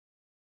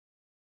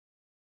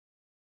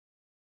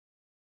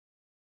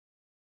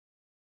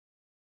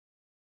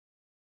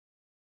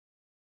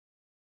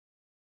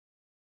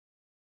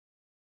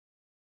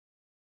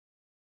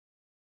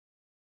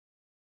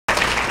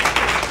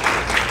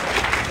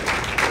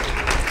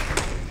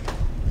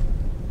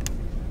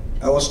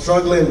was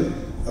struggling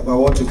about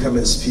what to come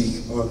and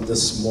speak on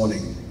this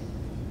morning.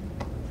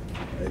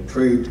 I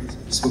prayed,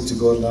 spoke to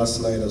God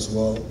last night as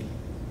well,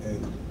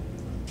 and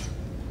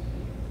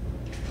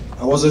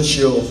I wasn't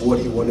sure of what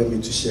He wanted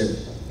me to share.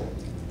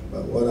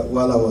 But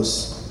while I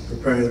was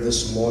preparing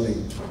this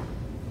morning,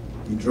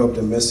 He dropped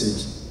a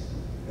message,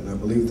 and I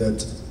believe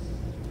that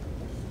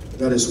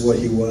that is what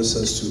He wants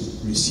us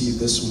to receive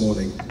this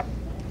morning.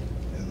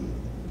 And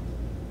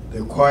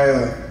the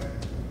choir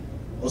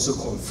also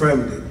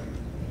confirmed it.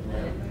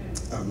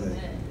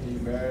 Amen.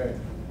 Amen.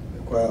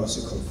 The choir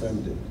also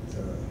confirmed it.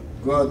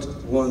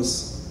 God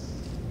wants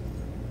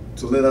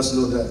to let us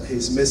know that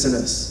He's missing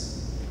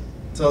us.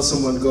 Tell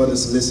someone God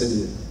is missing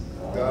you.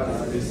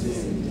 God is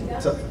missing you.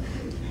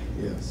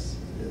 Yes,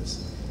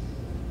 yes.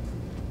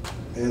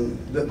 And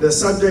the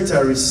subject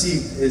I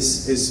received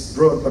is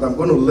broad, but I'm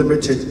going to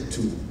limit it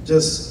to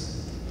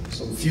just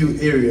some few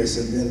areas,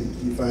 and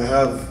then if I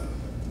have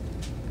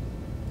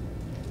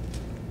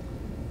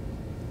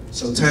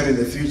some time in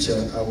the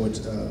future, I would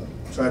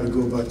try to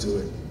go back to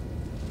it.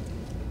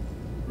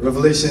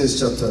 Revelation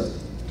chapter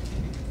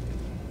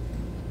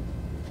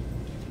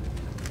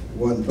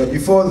 1. But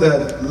before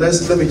that,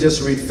 let me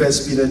just read 1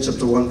 Peter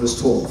chapter 1 verse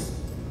 12.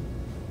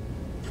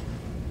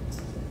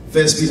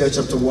 1 Peter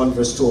chapter 1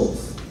 verse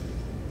 12.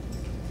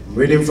 I'm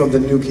reading from the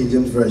New King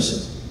James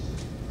Version.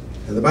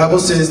 And the Bible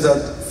says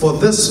that for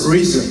this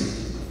reason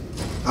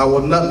I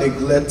will not be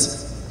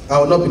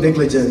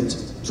negligent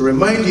to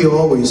remind you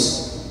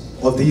always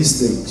of these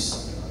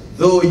things,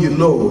 though you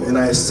know and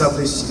are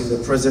established in the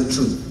present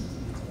truth.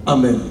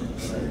 Amen.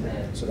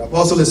 Amen. So the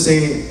apostle is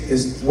saying,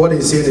 what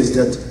he's saying is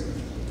that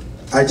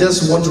I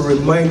just want to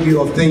remind you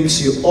of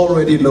things you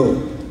already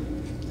know.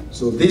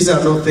 So these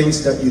are not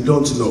things that you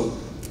don't know.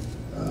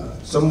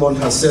 Someone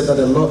has said that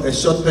a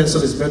short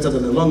pencil is better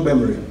than a long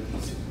memory,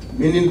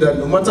 meaning that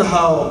no matter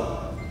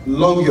how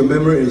long your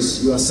memory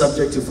is, you are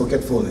subject to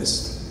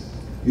forgetfulness.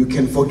 You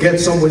can forget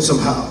some way,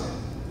 somehow.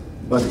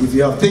 But if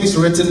you have things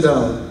written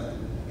down,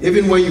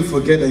 even when you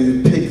forget and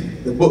you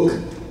pick the book,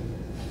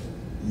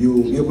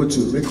 you'll be able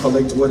to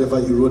recollect whatever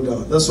you wrote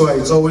down. That's why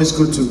it's always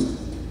good to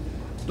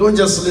don't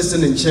just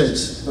listen in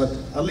church, but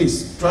at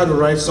least try to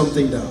write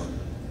something down.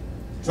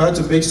 Try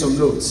to make some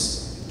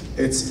notes.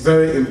 It's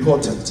very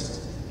important.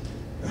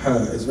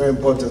 It's very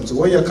important. So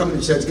when you're coming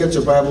to church, get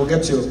your Bible,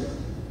 get your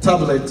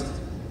tablet,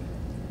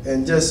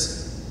 and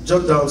just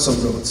jot down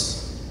some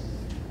notes.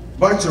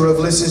 Back to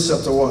Revelation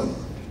chapter 1.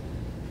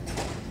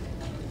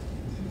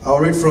 I'll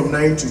read from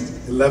 9 to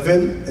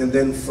 11, and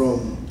then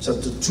from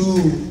chapter 2,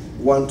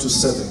 1 to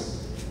 7.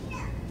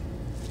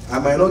 I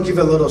might not give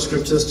a lot of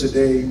scriptures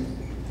today,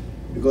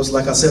 because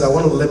like I said, I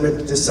want to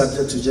limit this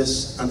subject to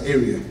just an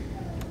area.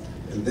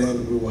 And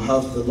then we will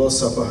have the Lord's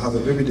Supper, have a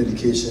baby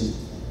dedication,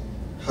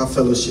 have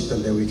fellowship,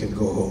 and then we can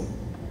go home.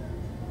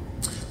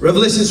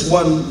 Revelations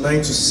 1,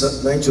 9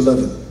 to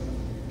 11.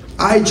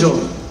 I,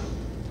 John,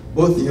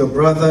 both your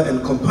brother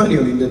and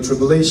companion in the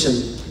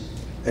tribulation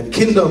and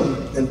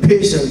kingdom and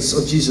patience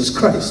of Jesus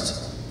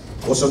Christ,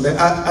 was on the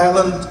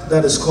island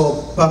that is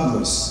called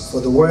Patmos for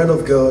the word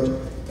of God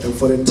and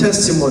for the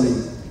testimony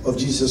of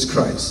Jesus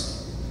Christ.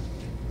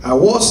 I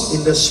was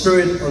in the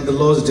Spirit on the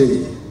Lord's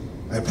day.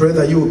 I pray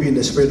that you will be in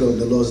the Spirit on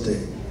the Lord's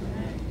day.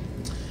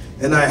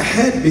 And I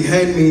heard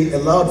behind me a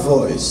loud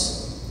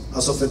voice,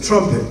 as of a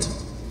trumpet,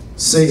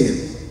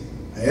 saying,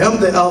 I am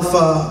the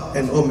Alpha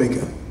and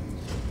Omega,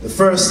 the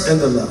first and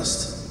the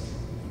last.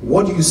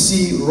 What you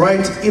see,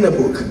 write in a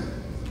book,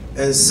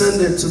 and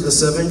send it to the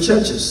 7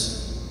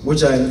 churches,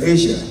 which are in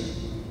Asia,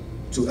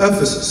 to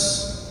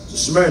Ephesus, to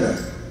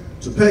Smyrna,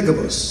 to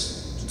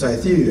Pergamos, to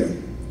Thyatira,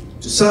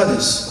 to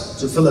Sardis,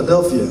 to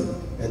Philadelphia,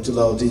 and to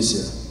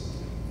Laodicea.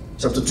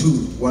 Chapter 2,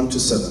 1 to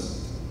 7.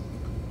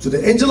 To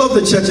the angel of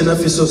the church in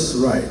Ephesus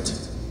write,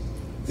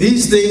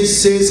 these things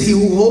says he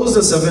who holds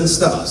the 7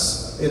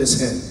 stars in his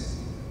hand,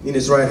 in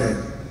his right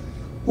hand,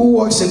 who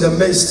walks in the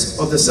midst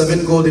of the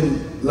 7 golden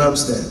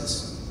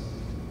lampstands.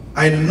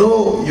 I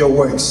know your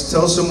works.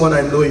 Tell someone,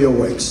 I know your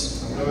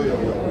works. I know your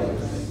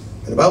works.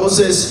 And the Bible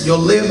says, your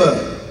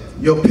labor,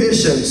 your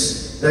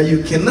patience, that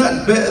you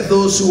cannot bear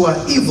those who are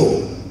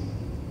evil,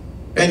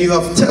 and you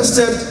have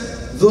tested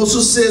those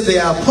who say they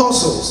are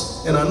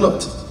apostles and are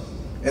not,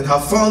 and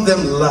have found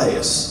them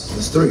liars.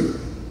 Verse 3.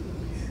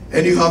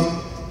 And you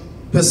have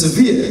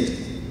persevered,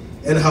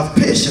 and have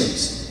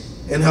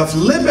patience, and have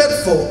labored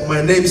for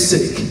my name's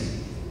sake,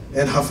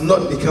 and have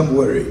not become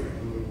weary.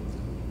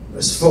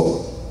 Verse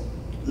 4.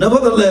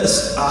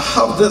 Nevertheless, I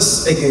have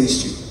this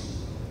against you,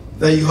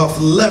 that you have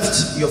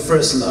left your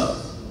first love.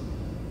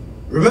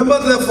 Remember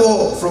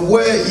therefore from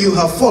where you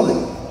have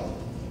fallen,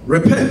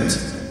 repent,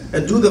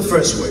 and do the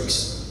first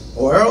works,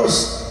 or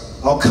else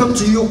I'll come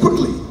to you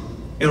quickly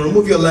and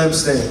remove your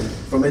lampstand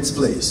from its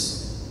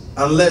place,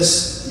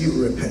 unless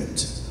you repent.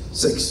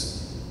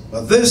 6.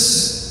 But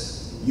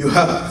this you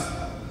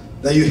have,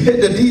 that you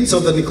hate the deeds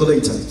of the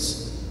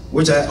Nicolaitans,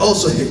 which I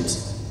also hate.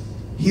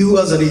 He who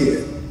has an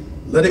ear,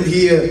 let him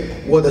hear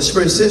what the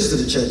Spirit says to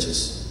the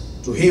churches.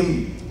 To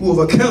him who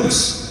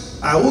overcomes,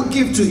 I will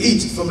give to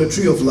eat from the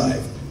tree of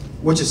life,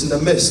 which is in the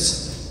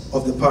midst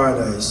of the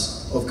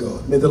paradise of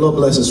God. May the Lord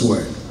bless His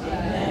word.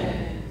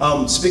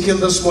 Speaking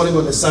this morning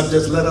on the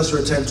subject, let us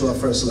return to our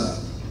first love.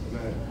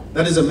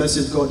 That is a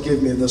message God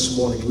gave me this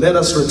morning. Let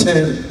us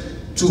return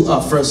to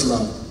our first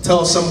love.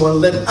 Tell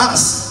someone, let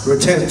us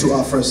return to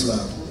our first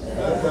love.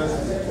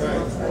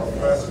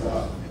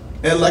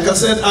 And like I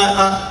said,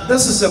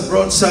 this is a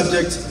broad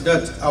subject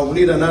that I will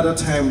need another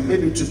time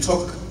maybe to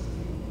talk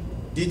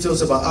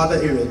details about other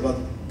areas. But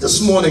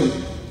this morning,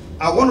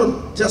 I want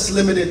to just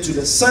limit it to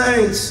the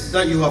signs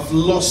that you have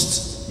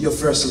lost your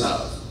first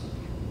love.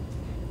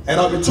 And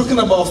I'll be talking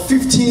about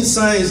 15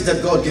 signs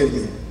that God gave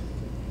me.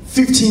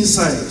 15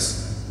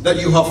 signs that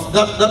you have,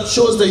 that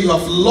shows that you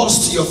have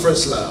lost your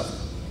first love.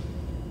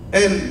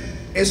 And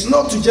it's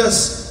not to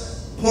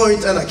just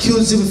point and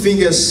accusing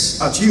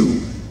fingers at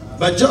you,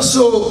 but just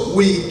so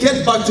we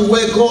get back to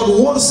where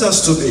God wants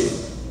us to be.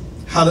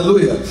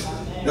 Hallelujah.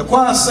 The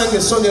choir sang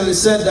a song and it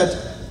said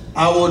that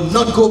I will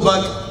not go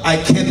back, I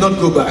cannot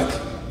go back.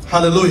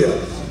 Hallelujah.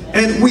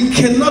 And we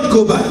cannot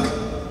go back.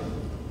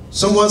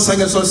 Someone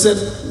sang a song and said,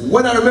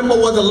 when I remember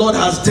what the Lord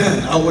has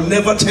done, I will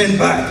never turn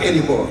back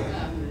anymore.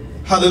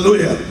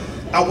 Hallelujah.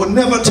 I will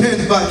never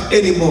turn back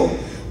anymore.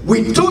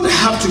 We don't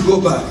have to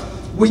go back.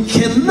 We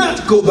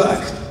cannot go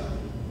back.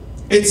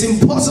 It's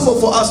impossible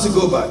for us to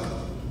go back.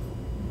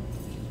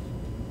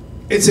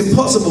 It's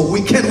impossible.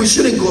 We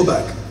shouldn't go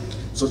back.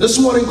 So this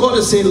morning God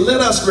is saying,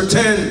 let us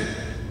return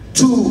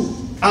to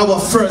our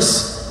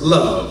first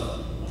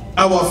love.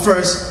 Our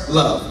first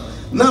love.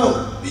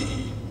 Now,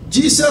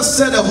 Jesus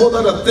said a whole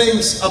lot of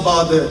things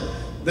about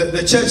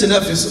the church in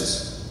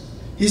Ephesus.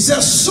 He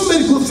says so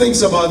many good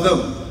things about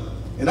them.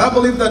 And I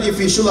believe that if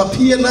he should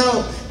appear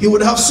now, he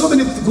would have so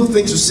many good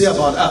things to say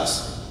about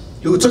us.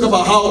 He would talk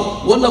about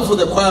how wonderful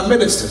the choir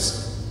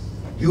ministers.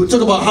 He would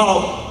talk about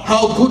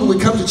how good we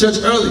come to church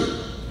early.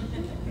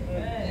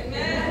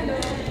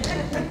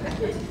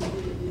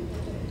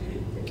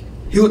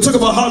 He would talk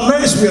about how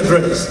nice we are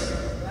dressed.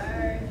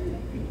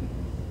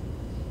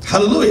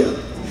 Hallelujah.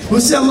 He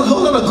would say a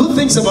whole lot of good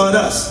things about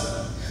us.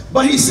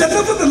 But he said,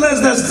 nevertheless,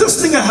 there's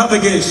this thing I have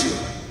against you.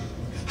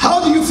 How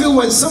do you feel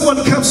when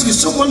someone comes to you,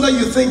 someone that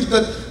you think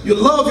that you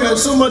love, you have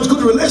so much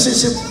good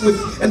relationship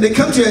with, and they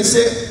come to you and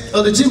say,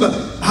 oh, the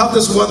Jimba, I have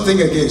this one thing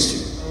against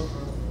you.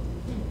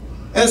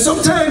 And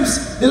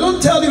sometimes they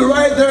don't tell you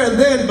right there and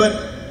then, but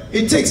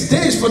it takes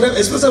days for them,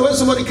 especially when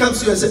somebody comes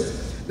to you and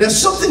says, there's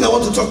something I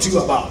want to talk to you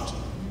about.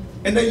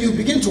 And then you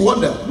begin to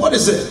wonder, what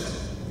is it?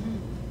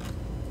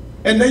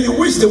 And then you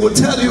wish they would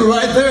tell you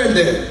right there and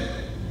then.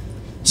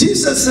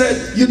 Jesus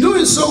said, you're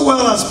doing so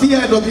well as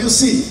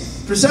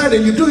Piwc,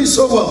 presiding, you're doing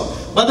so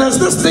well. But there's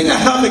this thing I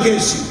have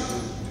against you.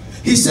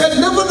 He said,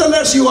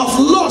 nevertheless, you have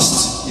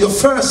lost your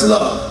first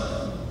love.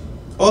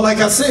 Or like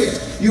I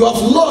said, you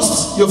have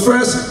lost your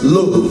first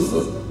love.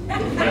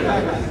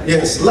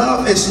 Yes,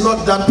 love is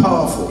not that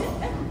powerful.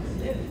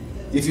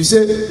 If you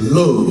say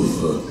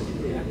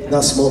love,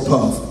 that's more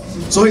powerful.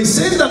 So he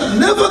said that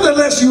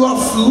nevertheless you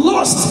have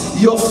lost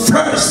your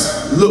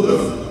first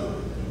love.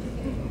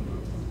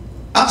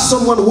 Ask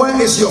someone,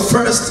 where is your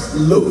first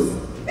love?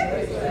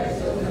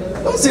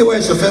 Don't say where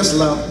is your first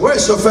love. Where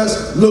is your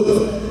first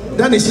love?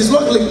 Then she's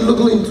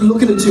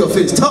looking into your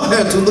face. Tell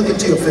her to look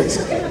into your face.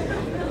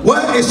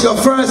 Where is your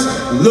first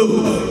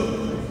love?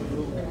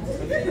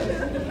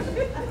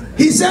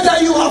 He said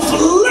that you have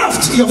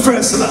left your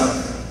first love.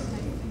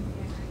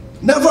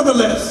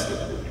 Nevertheless.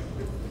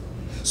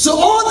 So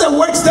all the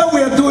works that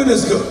we are doing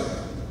is good.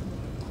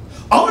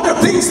 All the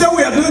things that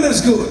we are doing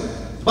is good.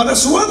 But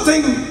there's one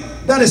thing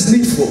that is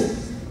needful.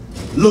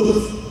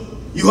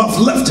 Love. You have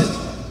left it.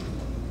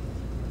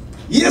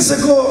 Years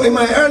ago, in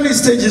my early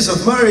stages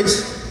of marriage,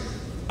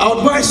 I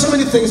would buy so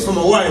many things for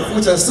my wife,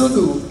 which I still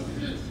do.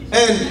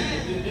 And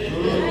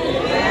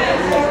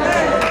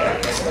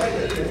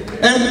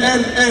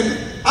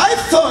I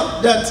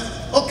thought that,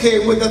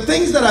 okay, with the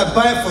things that I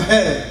buy for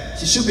her,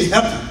 she should be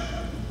happy.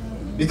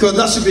 Because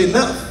that should be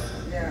enough,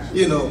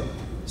 you know.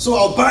 So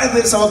I'll buy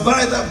this, I'll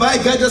buy that, buy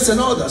gadgets and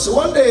all that. So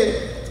one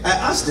day, I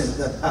asked them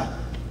that,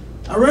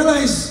 I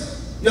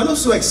realize you're not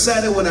so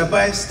excited when I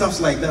buy stuff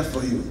like that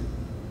for you.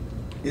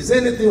 Is there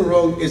anything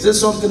wrong? Is there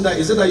something that,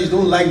 is it that you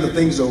don't like the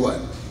things or what?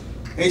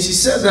 And she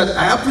said that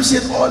I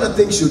appreciate all the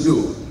things you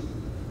do.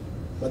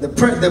 But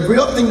the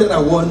real thing that I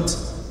want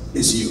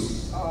is you.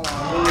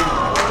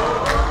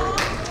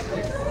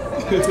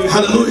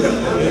 Hallelujah.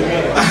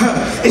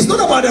 It's not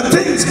about the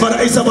things, but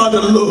it's about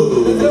the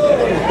love.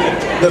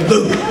 The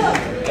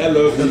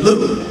love. The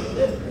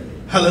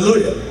love.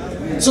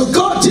 Hallelujah. So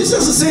God,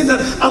 Jesus is saying that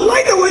I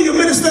like the way you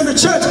minister in the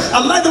church. I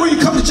like the way you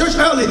come to church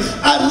early.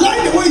 I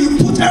like the way you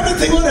put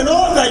everything on and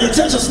all that. Your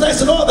church is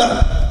nice and all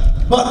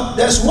that. But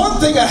there's one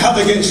thing I have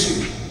against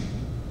you.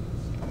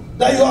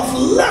 That you have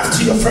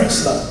left your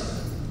first love.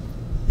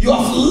 You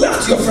have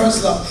left your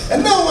first love.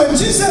 And now when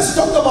Jesus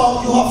talked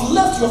about you have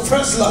left your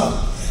first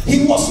love,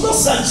 he was not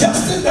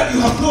suggesting that you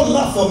have no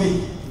love for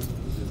me.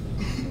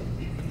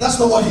 That's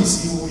not what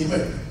he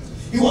meant.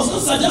 He was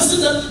not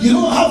suggesting that you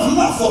don't have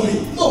love for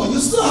me. No, you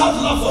still have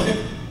love for him.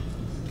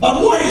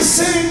 But what he's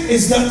saying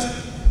is that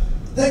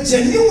the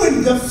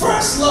genuine, the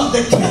first love,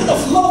 the kind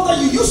of love that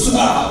you used to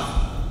have,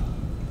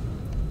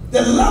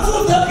 the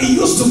level that it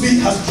used to be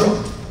has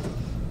dropped.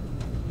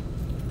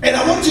 And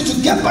I want you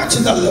to get back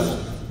to that level.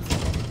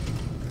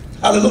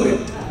 Hallelujah.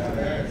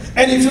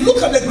 And if you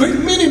look at the Greek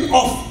meaning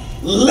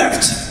of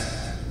left,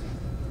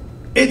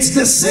 it's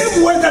the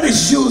same word that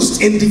is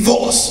used in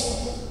divorce.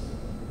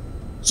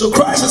 So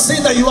Christ is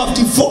saying that you have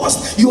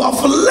divorced, you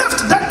have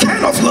left that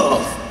kind of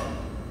love.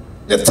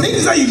 The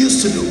things that you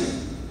used to do.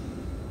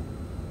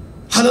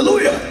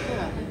 Hallelujah.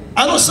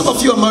 I know some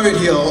of you are married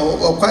here,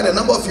 or quite a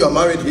number of you are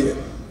married here.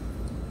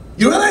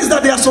 You realize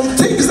that there are some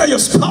things that your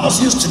spouse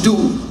used to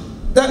do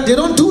that they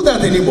don't do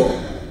that anymore.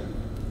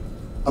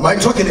 Am I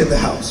talking in the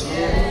house?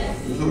 Yes.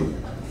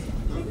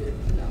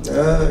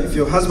 If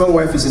your husband or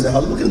wife is in the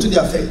house, look into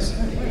their face.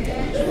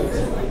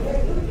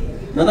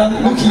 No,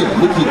 look here,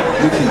 look here,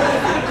 look here.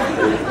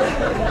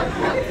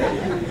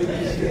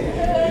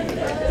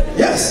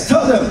 Yes,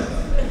 tell them.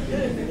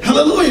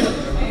 Hallelujah.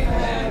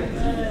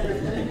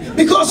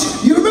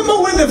 Because you remember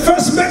when they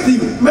first met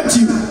you,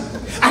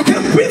 I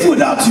can't breathe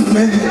without you,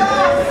 man.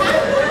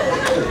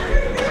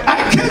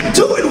 I can't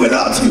do it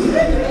without you.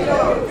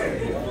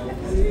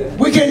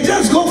 We can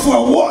just go for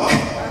a walk.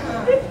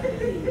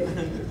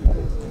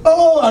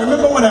 Oh, I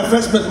remember when I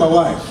first met my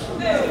wife.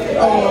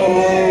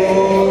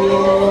 Oh.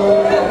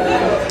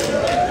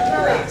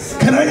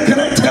 Can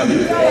I tell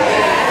you?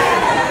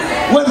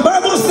 When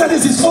Bible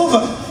studies is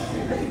over,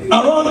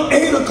 around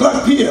 8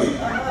 o'clock p.m.,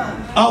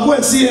 I'll go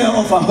and see her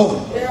off at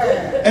home.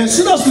 And as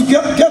soon as we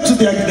get to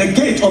the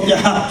gate of their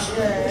house,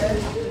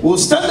 we'll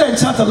stand there and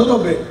chat a little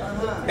bit.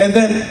 And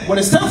then when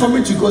it's time for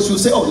me to go, she'll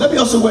say, oh, let me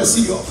also go and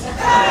see you off.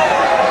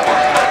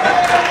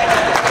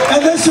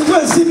 And then she'll go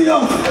and see me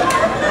off.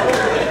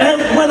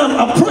 And when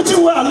I'm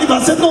approaching where I live, I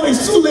said, no,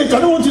 it's too late. I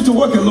don't want you to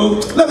walk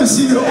alone. Let me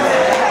see you off.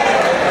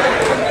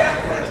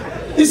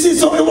 You see,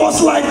 so it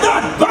was like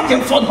that, back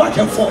and forth, back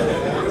and forth.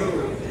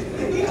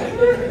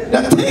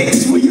 The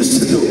things we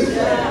used to do.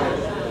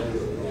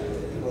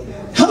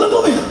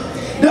 Hallelujah.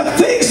 The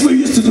things we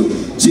used to do.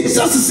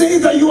 Jesus is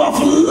saying that you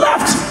have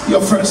left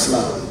your first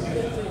love.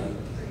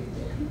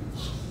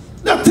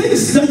 The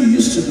things that you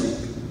used to do.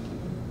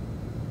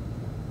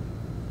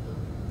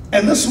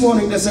 And this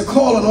morning there's a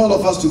call on all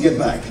of us to get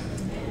back.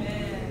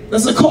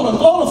 There's a call on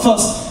all of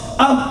us.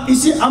 You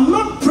see, I'm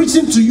not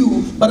preaching to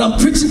you, but I'm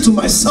preaching to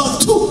myself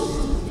too.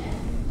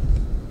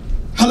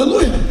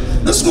 Hallelujah.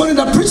 This morning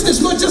the preaching is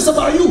not just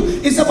about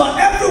you, it's about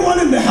everyone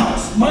in the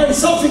house,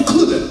 myself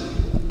included.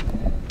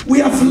 We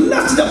have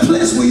left the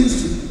place we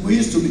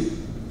used to be.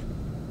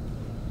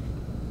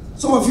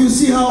 Some of you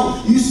see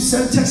how you used to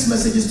send text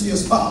messages to your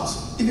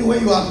spouse, even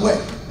when you are at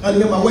work. I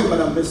get my work,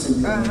 but I'm missing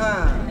you.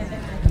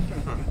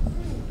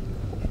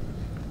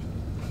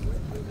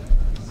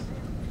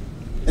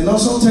 And now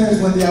sometimes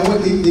when they are at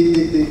work,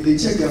 they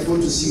check their phone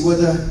to see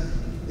whether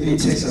any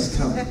text has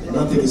come.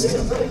 Nothing is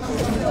coming.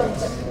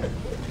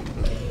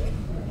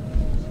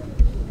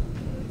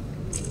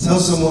 Tell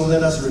someone,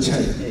 let us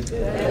return.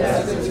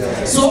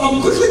 So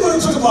I'm quickly going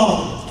to talk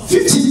about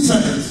 15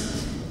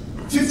 seconds.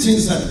 15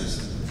 seconds.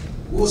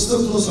 We'll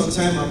still close on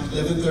time at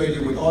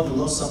 11:30 with all the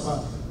Lord's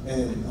Supper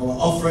and our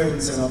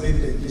offerings, and our maybe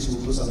the English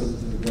will close at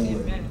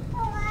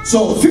 11:30.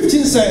 So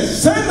 15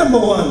 seconds. Sign number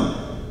one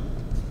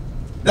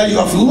that you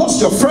have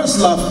lost your first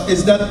love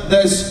is that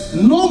there's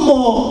no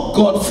more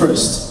God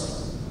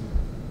first.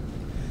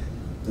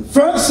 The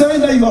first sign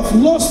that you have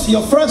lost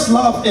your first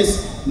love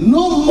is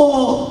no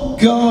more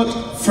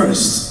God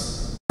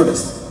first.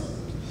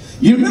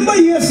 You remember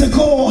years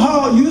ago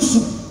how you used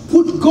to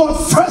put God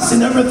first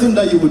in everything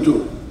that you would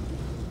do.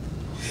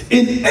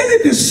 In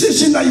any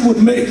decision that you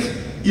would make,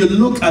 you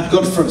look at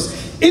God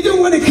first.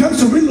 Even when it comes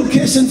to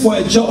relocation for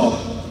a job,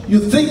 you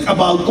think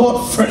about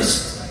God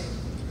first.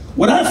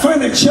 When I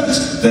find a church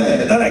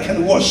there that I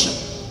can worship,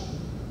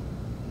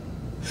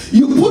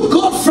 you put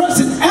God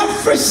first in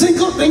every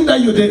single thing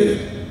that you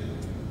did.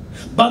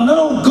 But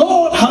now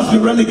God has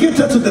been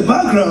relegated to the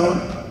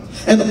background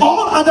and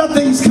all other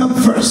things come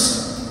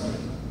first.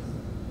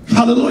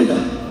 Hallelujah.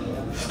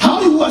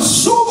 How you are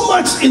so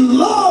much in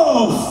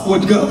love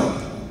with God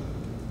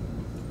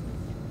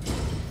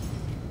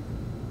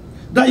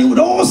that you would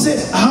always say,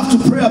 I have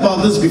to pray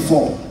about this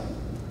before.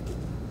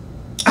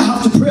 I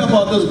have to pray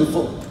about this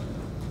before.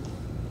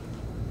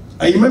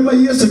 I remember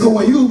years ago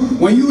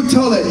when you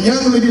tell a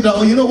young lady that,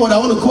 oh, you know what, I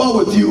want to go out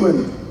with you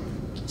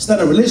and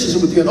start a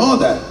relationship with you and all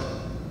that.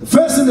 The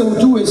first thing they will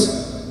do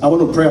is, I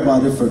want to pray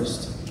about it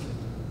first.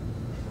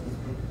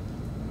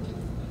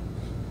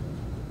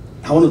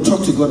 I want to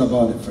talk to God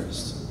about it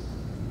first.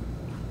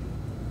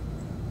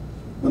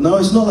 But now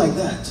it's not like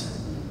that.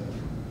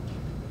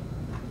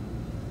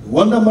 No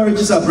wonder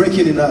marriages are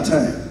breaking in our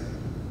time.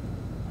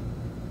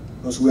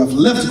 Because we have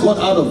left God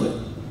out of it.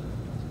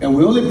 And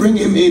we only bring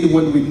him in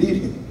when we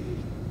need him.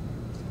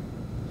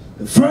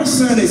 The first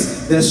sign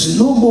is, there's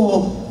no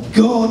more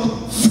God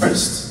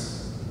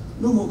first.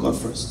 No more God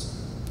first.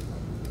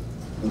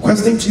 The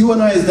question to you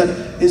and I is that,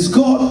 is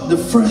God the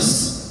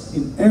first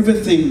in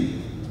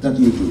everything that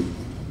you do?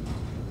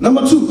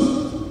 Number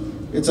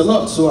two, It's a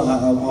lot, so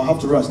I'll have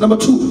to rush. Number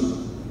 2.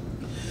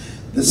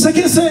 The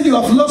second sign you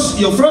have lost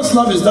your first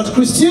love is that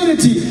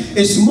Christianity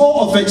is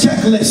more of a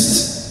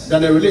checklist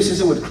than a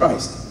relationship with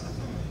Christ.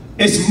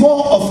 It's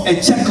more of a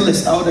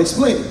checklist. I would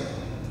explain.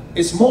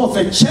 It's more of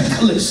a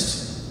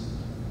checklist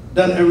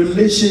than a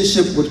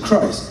relationship with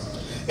Christ.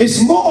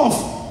 It's more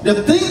of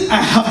the thing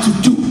I have to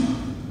do.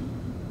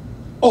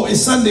 Oh,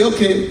 it's Sunday,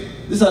 okay.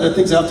 These are the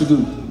things I have to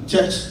do.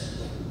 Church,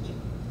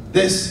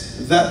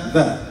 this, that,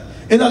 that.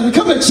 It has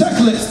become a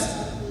checklist.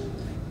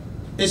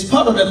 It's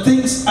part of the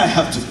things I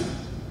have to do.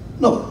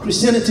 No,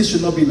 Christianity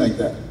should not be like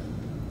that.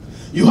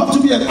 You have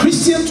to be a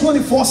Christian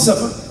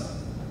 24/7.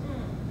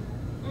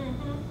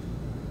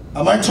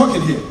 Am I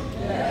talking here?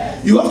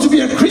 Yes. You have to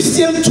be a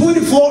Christian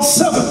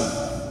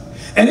 24/7.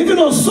 And even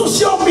on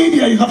social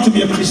media, you have to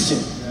be a Christian.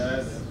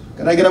 Yes.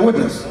 Can I get a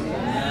witness?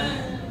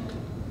 Yes.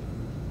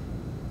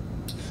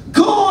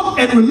 God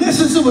and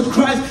relationship with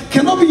Christ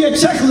cannot be a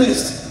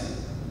checklist.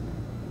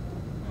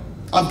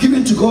 I've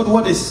given to God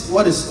what is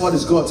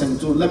God's, and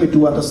so let me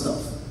do other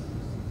stuff.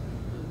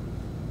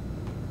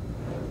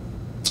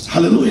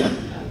 Hallelujah.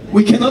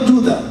 We cannot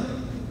do that.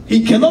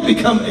 He cannot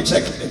become a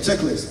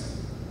checklist.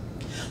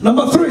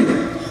 Number 3,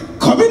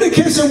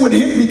 communication with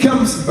him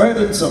becomes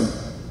burdensome.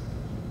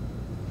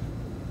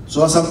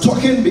 So as I'm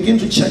talking, begin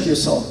to check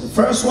yourself. The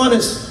first one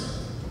is,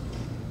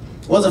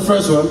 what's the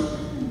first one?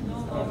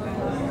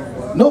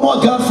 No more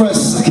God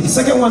first.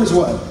 Second one is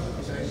what?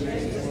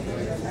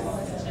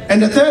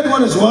 And the third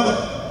one is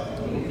what?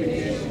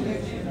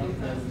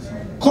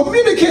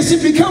 Communication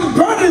becomes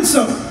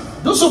burdensome.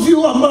 Those of you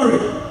who are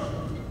married,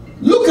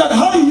 look at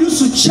how you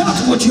used to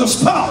chat with your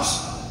spouse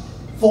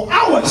for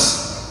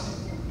hours.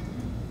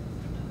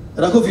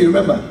 And I hope you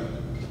remember.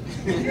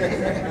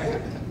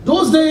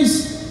 Those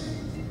days,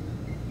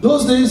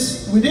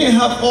 we didn't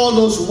have all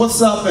those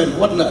WhatsApp and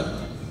whatnot.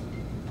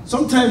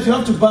 Sometimes you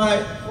have to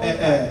buy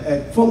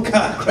a phone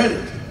card,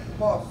 credit.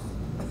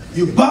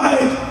 You buy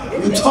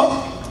it, you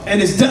talk,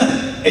 and it's done.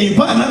 And you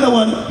buy another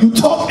one, you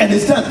talk, and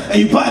it's done. And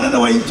you buy another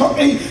one, you talk,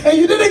 and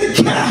you didn't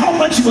care how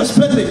much you were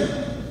spending.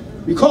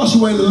 Because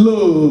you were in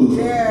love.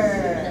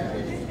 Yeah.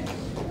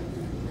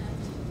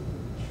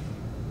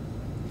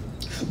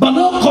 But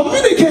now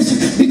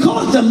communication,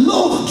 because the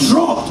love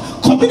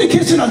dropped,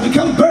 communication has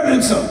become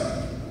burdensome.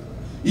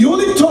 You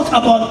only talk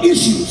about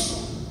issues,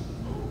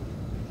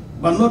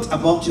 but not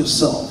about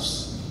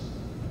yourselves.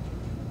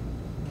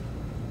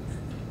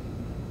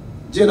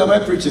 Jane, am I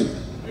preaching?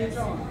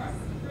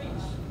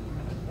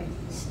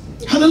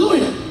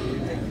 Hallelujah.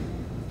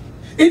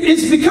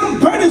 It's become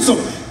burdensome.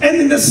 And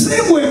in the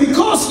same way,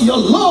 because your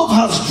love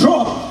has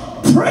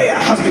dropped, prayer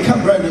has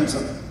become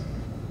burdensome.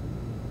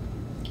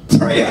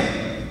 Prayer,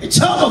 a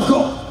child of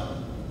God.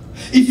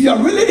 If you are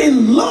really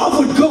in love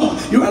with God,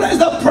 you realize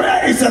that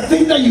prayer is a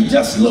thing that you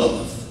just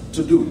love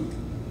to do.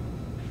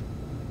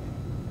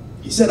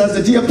 He said, as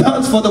the deer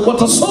pants for the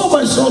water, so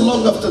my soul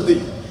long after thee.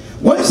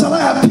 When shall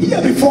I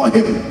appear before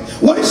him?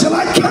 When shall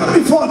I come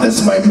before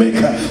this my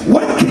maker?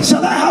 When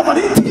shall I have an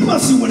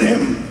intimacy with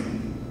him?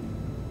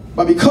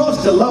 But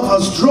because the love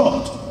has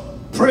dropped,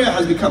 prayer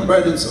has become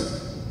burdensome.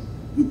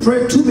 You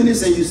pray 2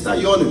 minutes and you start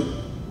yawning.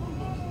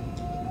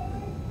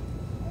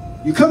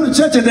 You come to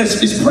church and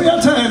it's prayer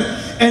time,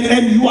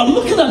 and you are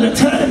looking at the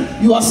time.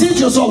 You are saying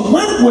to yourself,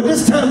 when will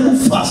this time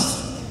move fast?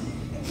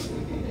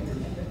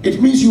 It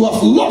means you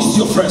have lost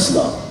your first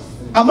love.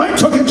 Am I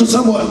talking to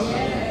someone?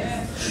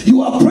 Yes.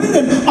 You are praying,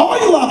 and all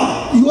you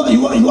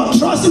are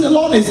trusting the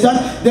Lord is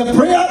that the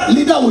prayer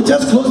leader will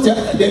just close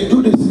they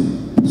do this,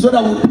 so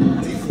that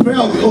prayer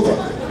will be over.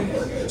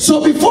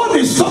 So before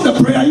they stop the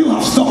prayer, you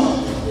have stopped.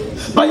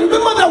 But you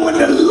remember that when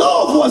the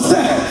love was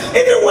there,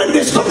 even when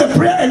they stop the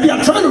prayer and they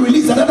are trying to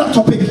release another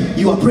topic,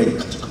 you are praying.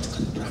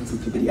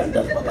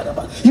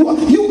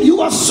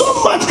 You are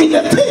so much in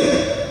the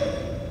thing.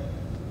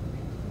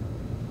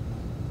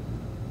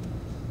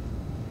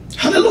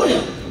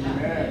 Hallelujah.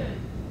 Amen.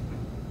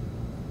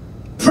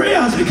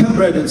 Prayer has become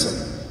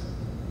burdensome.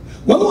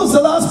 When was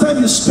the last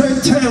time you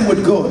spent time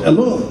with God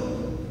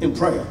alone in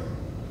prayer?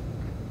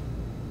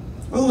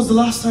 When was the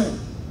last time?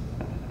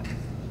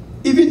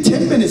 Even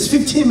 10 minutes,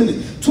 15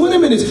 minutes, 20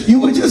 minutes, you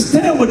were just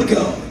there with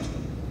God.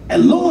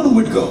 Alone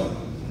with God.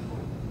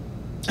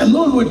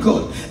 Alone with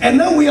God. And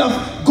now we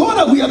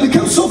have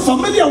become so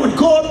familiar with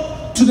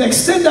God to the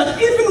extent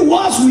that even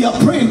whilst we are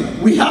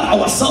praying, we have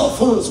our cell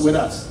phones with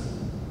us.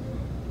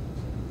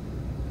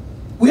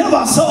 We have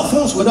our cell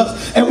phones with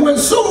us. And when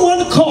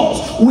someone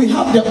calls, we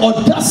have the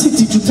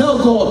audacity to tell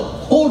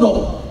God, hold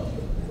on.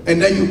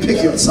 And then you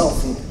pick your cell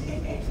phone.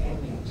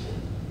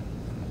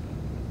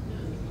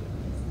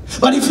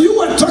 But if you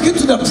were talking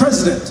to the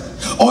president,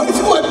 or if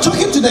you were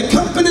talking to the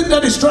company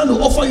that is trying to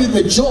offer you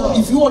the job,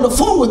 if you were on the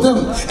phone with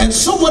them and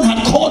someone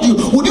had called you,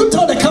 would you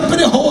tell the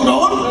company, hold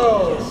on?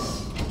 No.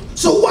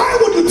 So why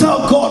would you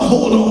tell God,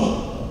 hold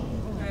on?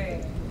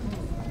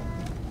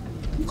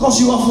 Because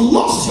you have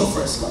lost your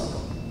first love.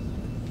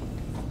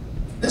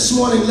 This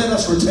morning, let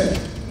us return.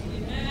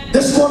 Amen.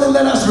 This morning,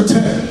 let us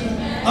return.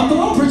 Amen. I'm the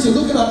one preaching.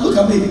 Look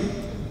at me.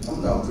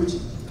 I'm the one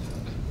preaching.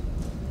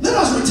 Let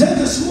us return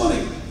this this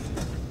morning.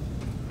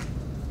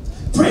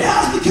 Prayer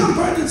has become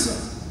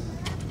burdensome.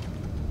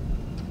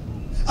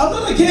 I'm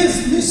not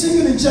against me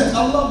singing in church.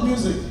 I love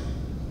music.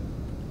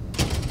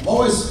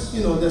 Always,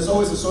 there's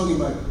always a song in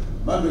my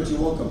Margaret, you're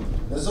welcome.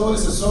 There's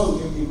always a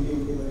song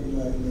in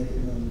my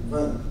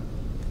van.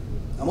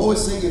 I'm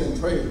always singing and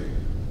praying.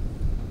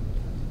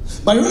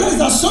 But you realize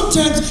that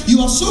sometimes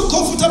you are so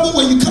comfortable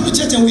when you come to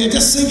church and we are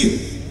just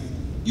singing.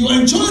 You are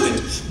enjoying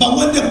it. But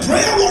when the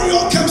prayer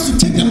warrior comes to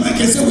take the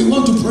mic and say, we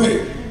want to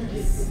pray.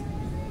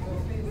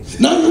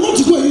 Now you want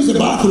to go and use the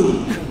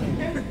bathroom.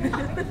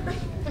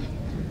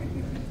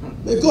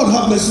 May God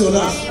have mercy on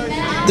us.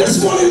 Amen.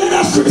 This morning, let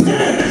us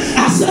repent.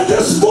 I said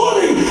this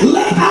morning,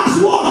 let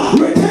us what?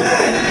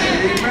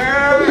 Repent.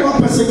 Only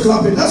one person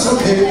clapping, that's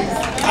okay.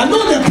 I know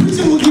the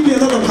preaching will give me a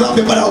lot of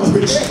clapping, but I'll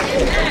preach.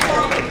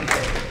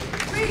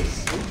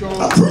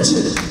 I'll preach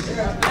it.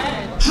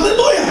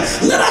 Hallelujah.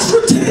 Let us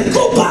return.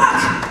 Go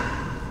back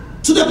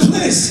to the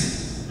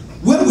place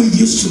where we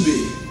used to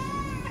be.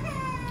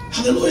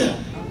 Hallelujah.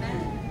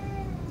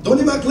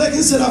 Donnie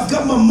McLaughlin said, I've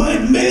got my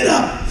mind made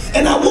up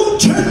and I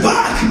won't turn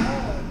back.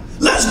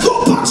 Let's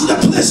go back to the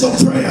place of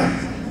prayer.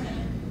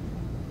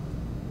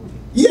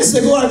 Years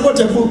ago, I wrote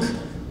a book,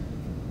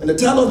 and the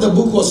title of the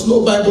book was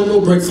No Bible,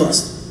 No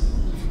Breakfast.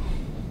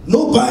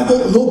 No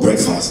Bible, no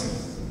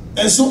breakfast.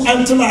 And so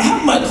until I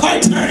have my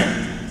quiet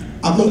time,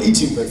 I'm not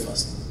eating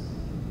breakfast.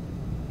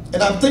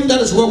 And I think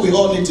that is where we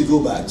all need to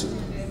go back to.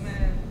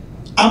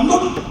 I'm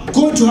not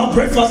going to have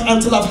breakfast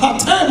until I've had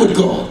time with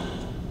God,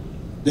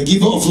 the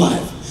giver of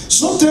life.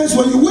 Sometimes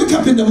when you wake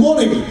up in the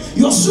morning,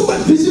 you're so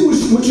much busy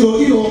with your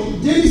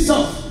daily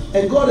stuff,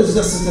 and God is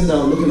just sitting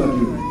down looking at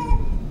you.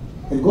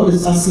 And God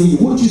is asking you,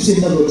 won't you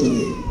say hello to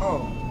me?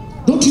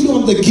 Don't you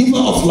know I'm the giver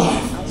of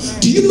life?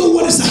 Do you know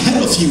what is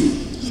ahead of you?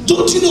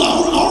 Don't you know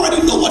I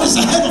already know what is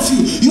ahead of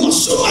you? You are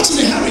so much in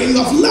a hurry and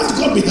you have left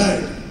God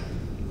behind.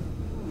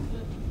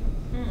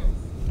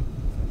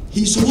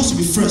 He's supposed to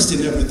be first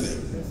in everything.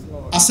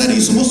 I said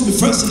he's supposed to be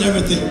first in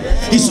everything.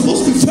 He's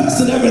supposed to be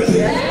first in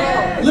everything.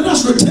 Let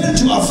us return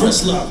to our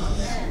first love.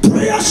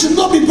 Prayer should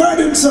not be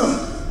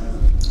burdensome.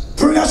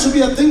 Prayer should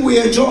be a thing we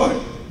enjoy.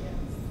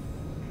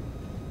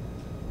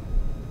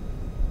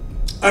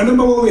 I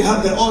remember when we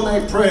had the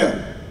all-night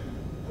prayer.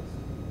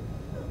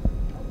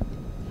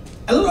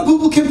 A lot of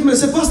people came to me and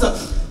said, Pastor,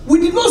 we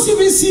did not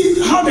even see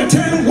how the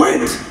time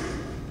went.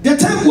 The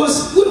time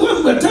was,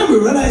 when the time we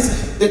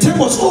realized the time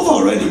was over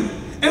already.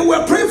 And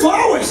we're praying for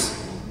hours.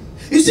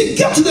 You see,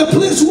 get to the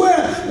place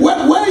where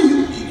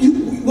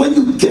when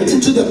you get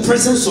into the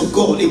presence of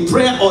God in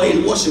prayer or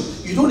in worship,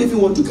 you don't even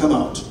want to come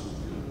out.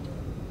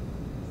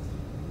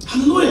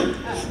 Hallelujah.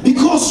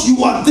 Because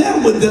you are there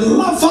with the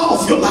lover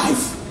of your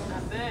life.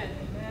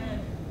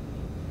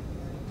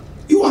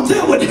 You are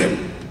there with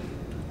him.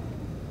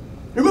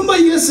 Remember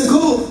years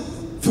ago,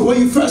 when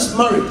you first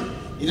married,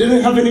 you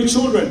didn't have any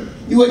children.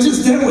 You were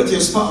just there with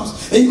your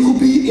spouse. And you could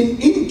be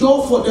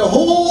indoor for the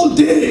whole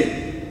day.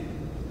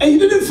 And you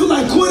didn't feel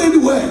like going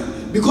anywhere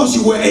because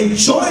you were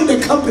enjoying the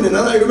company. And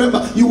I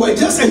remember, you were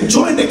just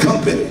enjoying the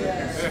company.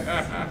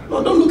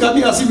 No, don't look at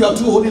me as if you are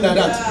too holy like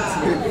that.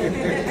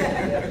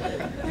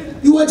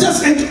 You were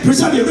just,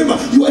 remember,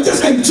 you were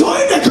just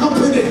enjoying the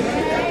company.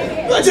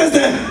 You were just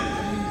there.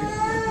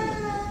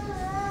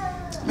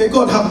 May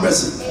God have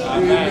mercy.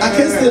 Amen. I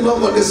can't stay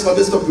long on this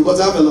topic because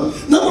I have a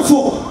lot. Number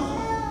four.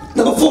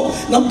 Now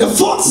the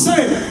fourth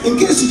sign, in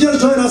case you just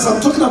joined us,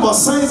 I'm talking about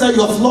signs that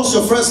you have lost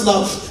your first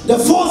love. The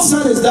fourth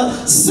sign is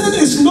that sin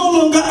is no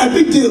longer a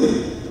big deal.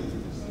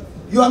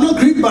 You are not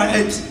grieved by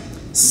it.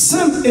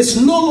 Sin is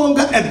no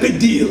longer a big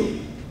deal.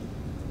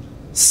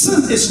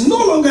 Sin is no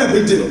longer a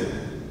big deal.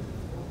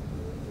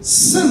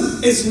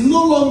 Sin is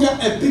no longer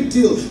a big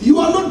deal. You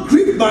are not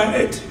grieved by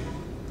it.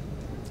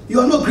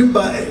 You are not grieved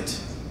by it.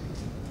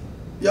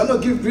 You are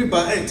not grieved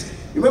by it.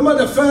 Remember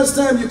the first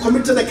time you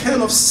committed a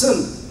kind of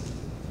sin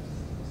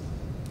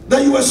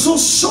that you were so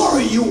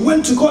sorry, you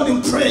went to God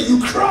in prayer, you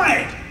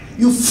cried,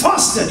 you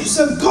fasted, you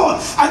said,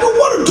 God, I don't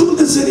want to do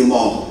this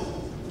anymore.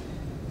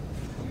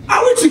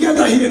 Are we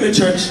together here in the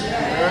church?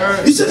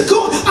 Yes. You said,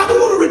 God, I don't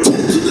want to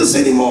return to this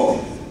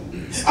anymore.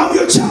 I'm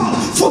your child,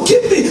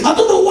 forgive me, I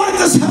don't know why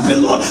this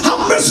happened, Lord,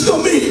 have mercy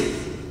on me.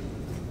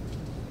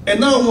 And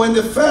now when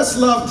the first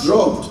love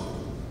dropped,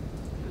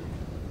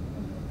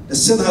 the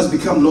sin has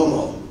become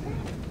normal.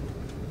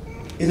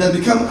 It has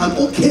become an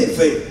okay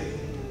thing.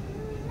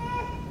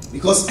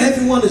 Because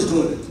everyone is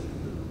doing it.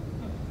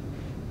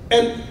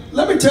 And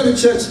let me tell you,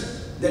 church,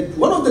 that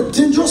one of the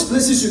dangerous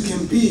places you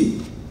can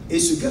be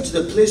is to get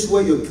to the place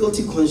where your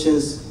guilty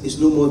conscience is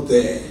no more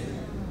there.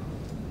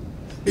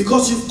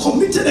 Because you've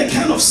committed a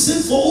kind of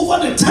sin for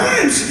over the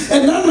times,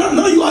 and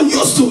now you are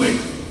used to it.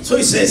 So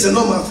he says it's a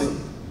normal thing.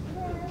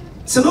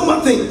 It's a normal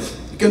thing.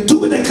 You can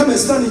do it and come and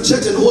stand in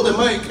church and hold a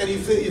mic and you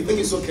think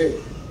it's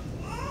okay.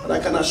 But I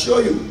can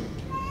assure you,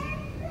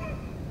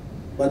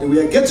 but we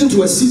are getting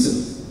to a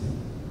season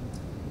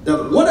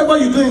that whatever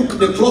you do in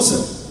the closet,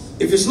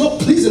 if it's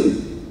not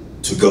pleasing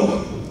to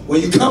God,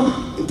 when you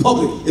come in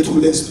public, it will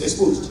be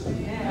exposed.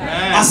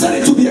 I said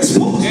it will be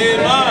exposed.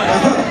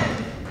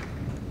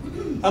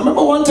 I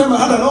remember one time I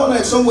had an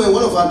all-night somewhere in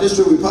one of our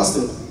districts we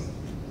fasted.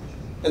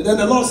 And then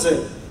the Lord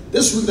said,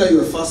 this week that you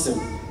were fasting,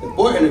 the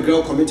boy and the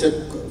girl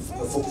fornicated.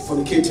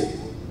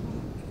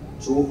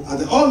 So at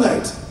the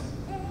all-night,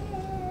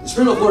 the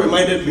Spirit of God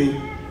reminded me,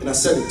 and I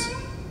said it.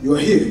 You are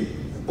here.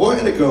 The boy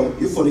and the girl,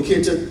 you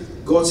fornicated.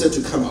 God said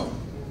to come out.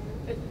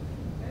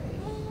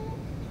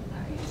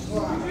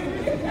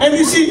 And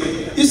you see,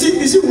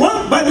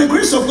 by the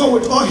grace of God,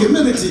 with all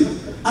humility,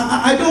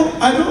 I'm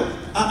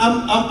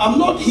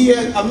not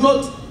here,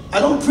 I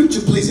don't preach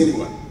to please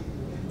anyone.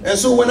 And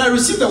so when I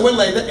receive a word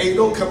like that and you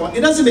don't come out,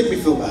 it doesn't make me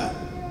feel bad.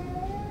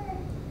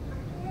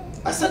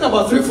 I said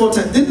about 3-4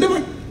 times,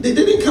 they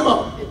didn't come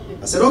out.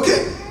 I said,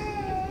 okay,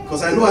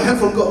 because I know I heard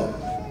from God.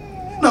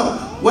 Now,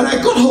 when I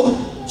got home,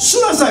 as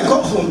soon as I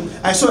got home,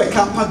 I saw a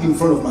car parked in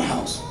front of my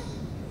house.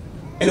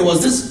 And it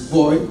was this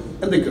boy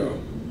and the girl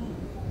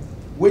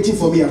waiting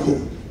for me at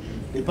home.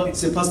 They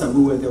said, Pastor,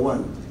 we were the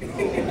one.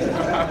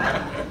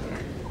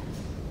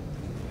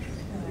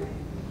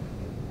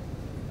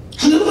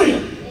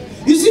 Hallelujah.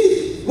 You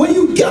see, when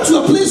you get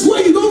to a place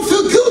where you don't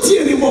feel guilty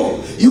anymore,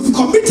 you've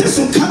committed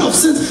some kind of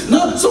sin.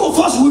 Now, some of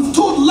us, we've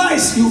told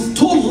lies. You've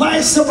told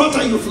lies several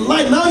times. You've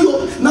lied.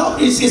 Now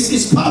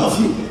it's part of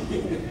you.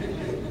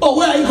 Oh,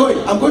 where are you going?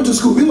 I'm going to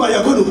school. Meanwhile,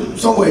 you're going to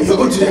somewhere. You're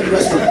going to the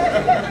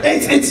restaurant.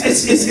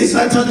 It's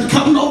like to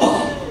become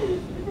normal.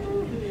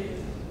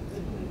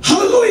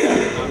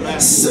 Hallelujah. Amen.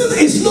 Sin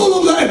is no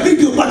longer a big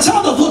deal. But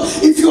child of God,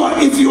 if you are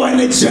in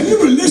a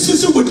genuine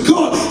relationship with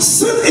God,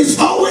 sin is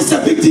always a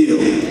big deal.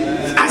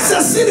 I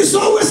said sin is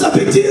always a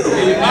big deal.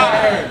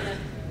 Amen.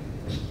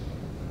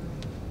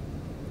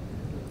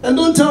 And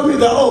don't tell me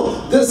that,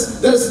 oh, in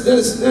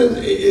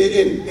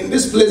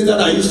this place that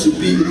I used to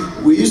be,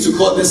 we used to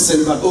call this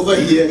sin, but over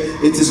here,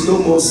 it is no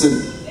more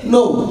sin.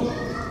 No.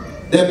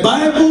 The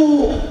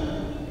Bible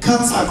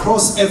cuts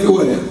across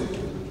everywhere.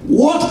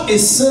 What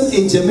is sin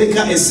in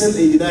Jamaica is sin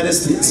in the United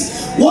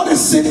States. What is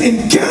sin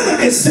in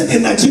Ghana is sin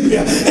in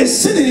Nigeria.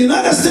 Is sin in the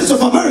United States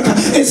of America.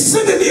 Is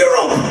sin in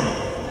Europe.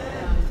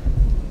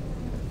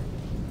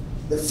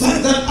 The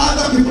fact that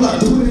other people are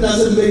doing it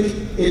doesn't make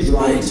it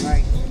right.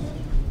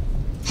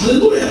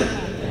 Hallelujah.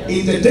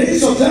 In the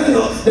days of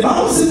Daniel, the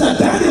Bible says that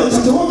Daniel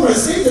chapter 1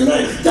 verse 8 and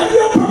 9,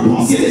 Daniel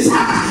purposed in his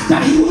heart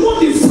that he would not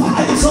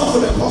defile himself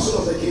with the portion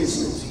of the king's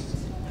meat.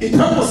 He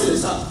purposed in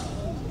his heart.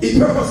 He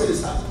purposed in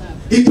his heart.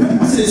 He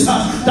purposed in his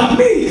heart that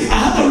me, I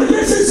have a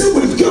relationship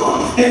with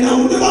God and I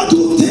will never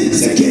do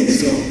things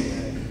against God.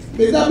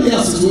 May that be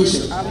our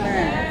situation.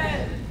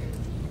 Amen.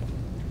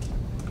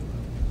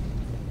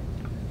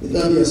 May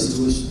that be our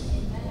situation.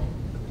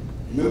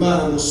 Remember,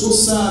 I was so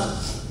sad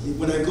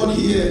when I got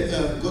here,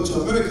 got to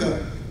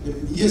America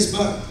years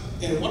back,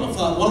 and one of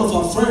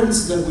our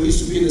friends that we used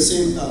to be in the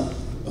same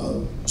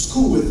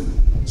school with,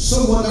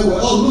 someone that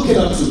we're all looking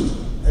up to,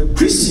 a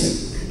Christian,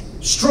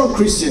 strong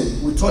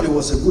Christian. We thought it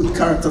was a good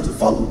character to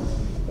follow.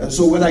 And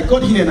so when I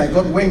got here and I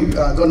got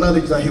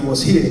knowledge that he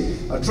was here,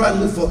 I tried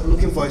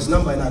looking for his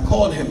number and I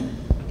called him.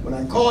 When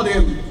I called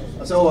him,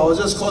 I said, oh, I was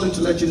just calling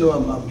to let you know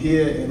I'm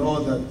here and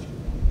all that.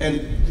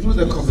 And through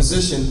the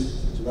conversation,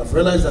 I've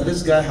realized that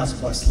this guy has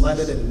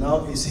backslided and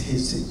now he's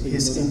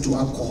into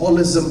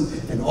alcoholism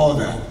and all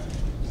that.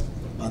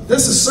 But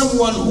this is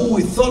someone who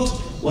we thought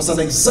was an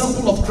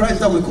example of Christ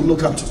that we could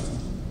look up to.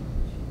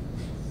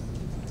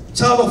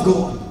 Child of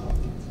God,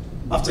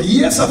 after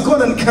years have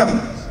gone and come,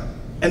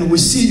 and we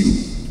see you,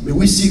 may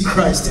we see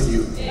Christ in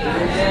you.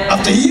 Amen.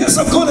 After years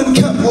have gone and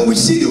come, when we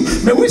see you,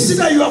 may we see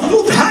that you have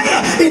moved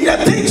higher in the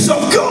things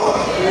of God.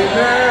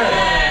 Amen.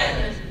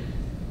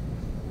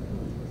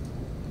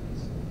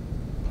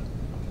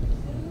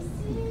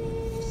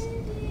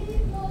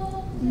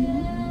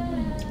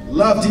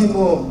 Love thee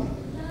more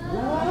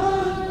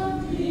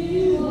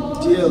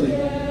dearly,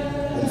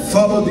 and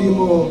follow thee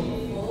more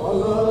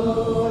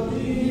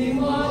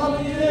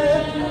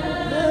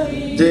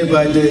day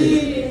by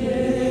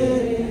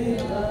day.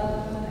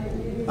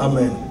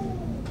 Amen.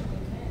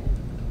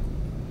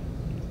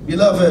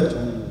 Beloved,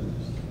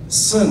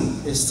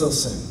 sin is still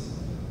sin.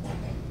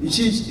 You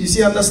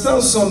see,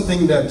 understand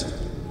something, that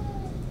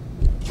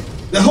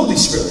the Holy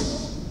Spirit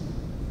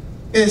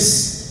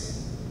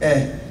is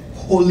a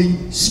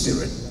Holy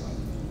Spirit.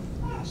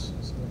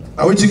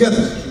 Are we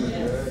together?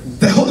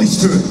 The Holy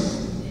Spirit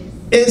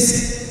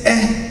is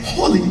a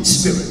Holy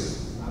Spirit.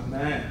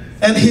 Amen.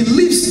 And he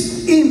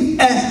lives in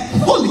a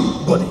holy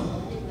body.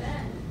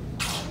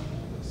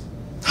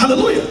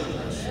 Hallelujah.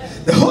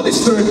 The Holy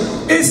Spirit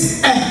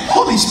is a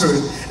Holy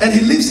Spirit and he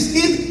lives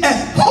in a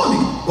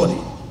holy body.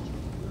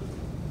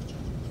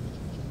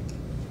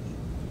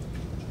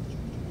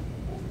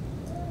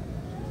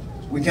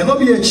 We cannot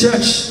be a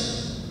church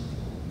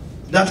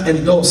that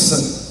endorses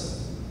sin.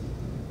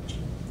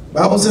 The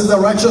Bible says that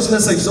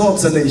righteousness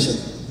exalts a nation,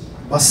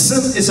 but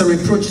sin is a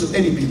reproach to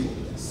any people.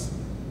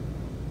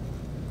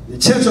 The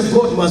church of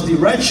God must be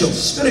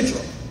righteous,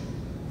 spiritual.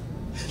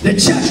 The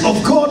church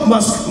of God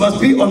must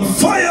be on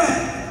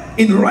fire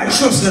in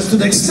righteousness, to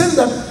the extent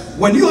that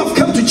when you have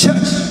come to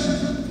church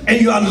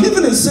and you are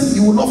living in sin,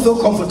 you will not feel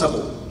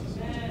comfortable.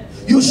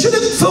 You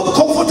shouldn't feel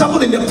comfortable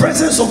comfortable in the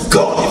presence of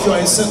God if you are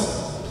in sin.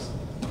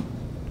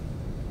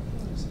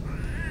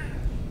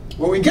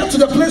 When we get to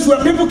the place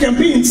where people can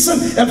be in sin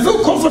and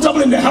feel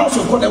comfortable in the house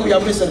of God, then we are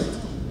missing it.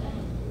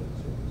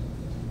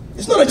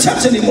 It's not a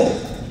church anymore.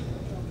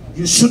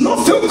 You should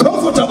not feel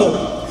comfortable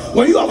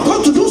when you have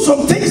gone to do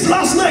some things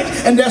last night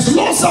and there's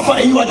Lord's Supper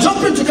and you are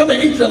jumping to come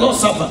and eat the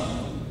Lord's Supper.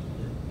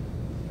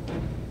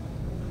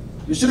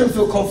 You shouldn't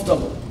feel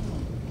comfortable.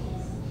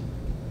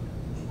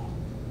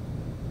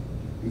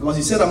 Because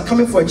he said, I'm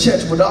coming for a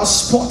church without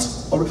spot.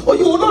 Oh,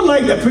 you will not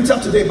like the preacher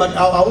today, but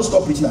I won't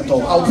stop preaching at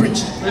all. I'll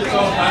preach.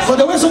 But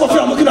the way some of you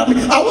are looking at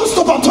me, I won't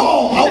stop at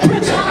all. I'll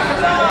preach.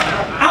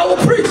 I will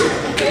preach.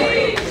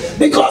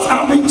 Because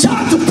I've been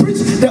charged to preach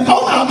the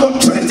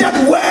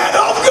unadulterated word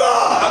of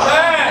God.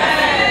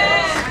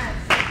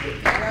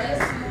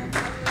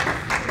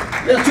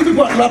 There are 2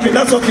 people are clapping.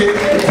 That's okay.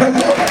 Thank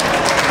God.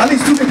 At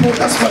least 2 people.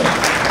 That's fine.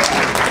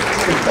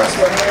 That's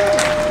fine.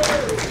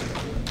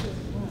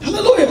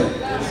 Hallelujah.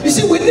 You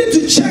see, we need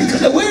to check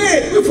the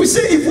way.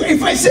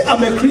 If I say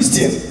I'm a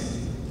Christian,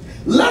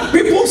 let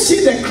people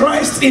see the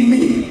Christ in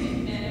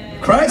me.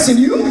 Christ in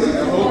you?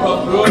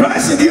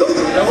 Christ in you?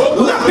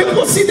 Let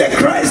people see the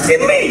Christ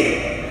in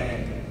me.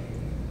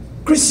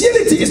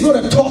 Christianity is not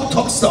a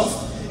talk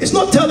stuff. It's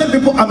not telling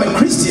people I'm a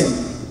Christian.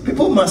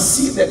 People must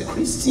see the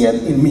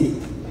Christian in me.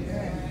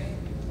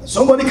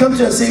 Somebody comes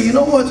to you and say, you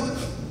know what?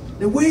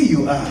 The way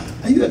you are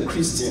you a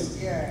Christian?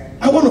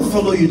 I want to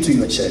follow you to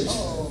your church.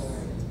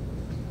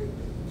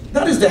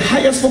 That is the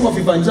highest form of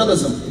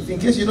evangelism, if in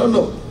case you don't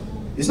know.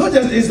 It's not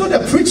a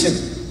preaching.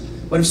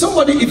 But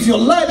if your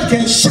light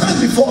can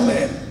shine before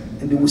men,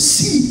 and they will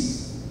see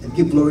and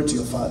give glory to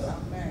your Father.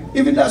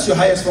 Even that's your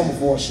highest form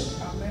of worship.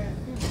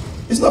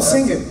 It's not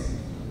singing.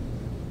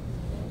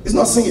 It's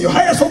not singing. Your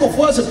highest form of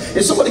worship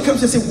is somebody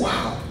comes and says,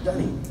 wow,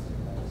 Danny,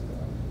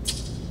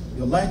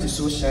 your light is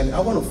so shining. I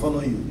want to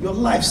follow you. Your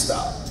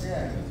lifestyle.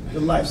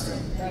 Your lifestyle.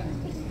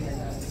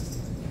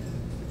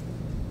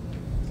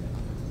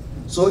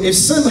 So if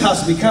sin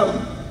has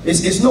become,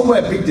 it's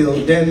nowhere a big deal,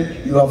 then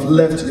you have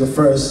left your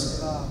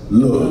first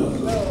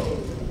love.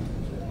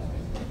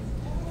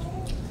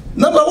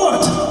 Number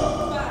what?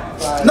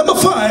 Number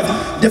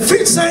 5, the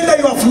fifth sign that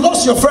you have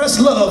lost your first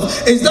love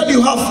is that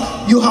you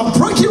have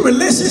broken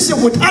relationship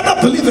with other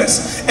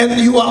believers and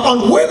you are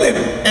unwilling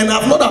and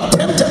have not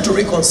attempted to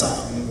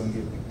reconcile.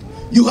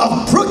 You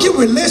have broken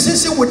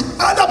relationship with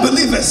other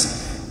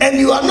believers and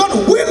you are not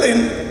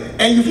willing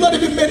and you've not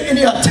even made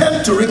any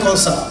attempt to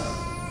reconcile.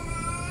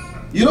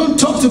 You don't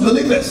talk to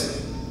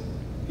believers.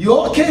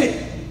 You're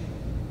okay.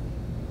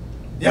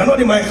 They are not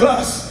in my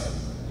class.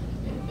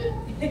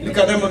 Look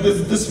at them,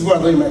 this people are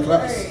not in my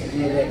class.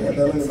 They're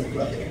not in my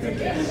class.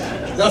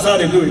 That's how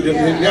they do it. The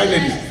young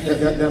ladies,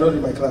 they're not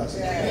in my class.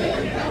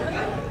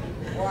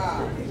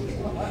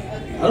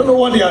 I don't know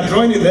what they are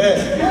drawing in there.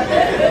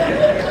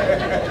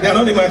 They are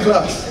not in my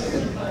class.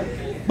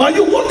 But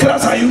you, what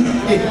class are you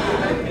in?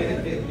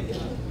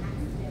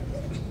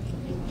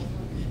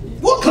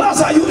 What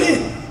class are you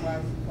in?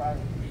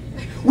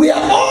 We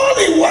are all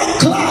in one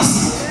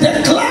class.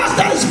 The class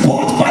that is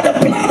bought by the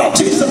blood of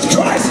Jesus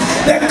Christ.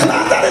 The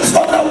class that is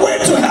on the way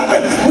to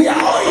heaven. We are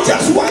all in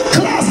just one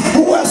class.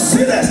 We were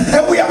sinners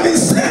and we have been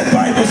saved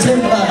by the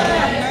same blood.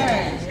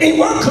 In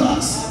one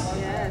class.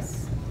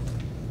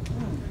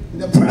 In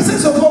the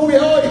presence of God, we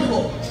are all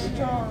equal.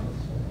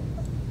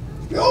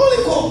 We are all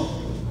equal.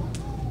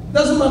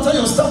 Doesn't matter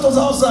your status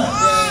outside.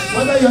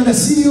 Whether you are the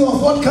CEO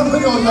of one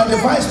company or you are the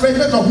vice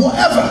president or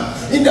whatever.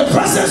 In the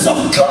presence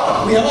of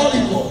God, we are all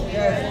equal.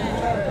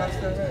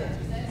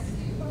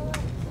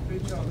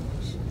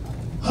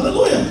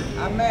 Hallelujah.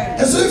 Amen.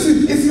 And so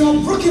if you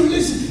have broken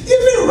relationship,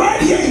 even right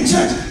here in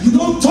church, you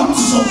don't talk to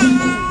some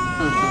people.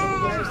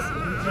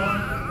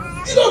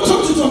 You don't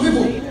talk to some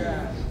people.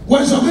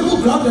 When some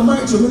people grab the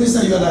mic to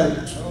minister, you're like,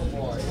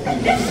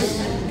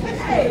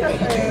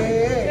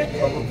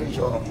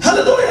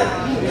 hallelujah.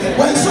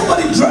 When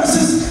somebody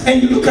dresses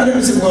and you look at them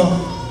and say, well,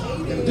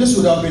 this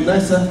would have been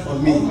nicer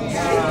on me.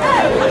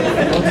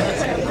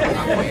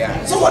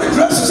 Somebody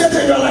dresses and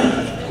you're like,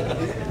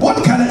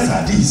 what colors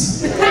are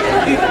these? Is it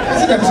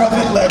a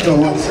traffic light or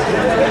what?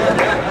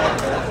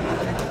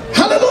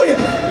 Hallelujah.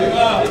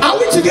 Are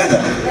we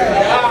together?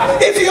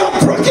 If you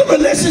have broken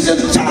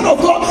relationships with child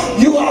of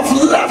God, you have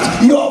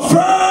left your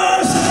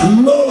first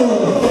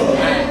love.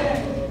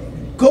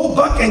 Go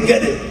back and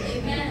get it.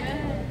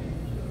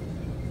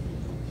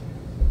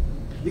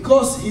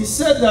 Because he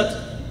said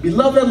that,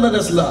 beloved, let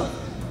us love.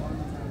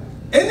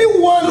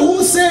 Anyone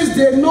who says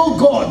they know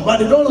God but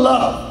they don't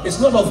love, it's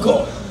not of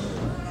God.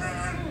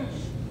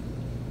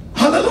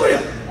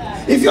 Hallelujah.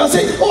 If you are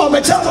saying, oh, I'm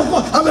a child of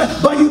God,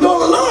 but you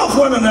don't love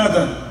one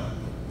another,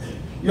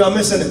 you are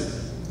missing it.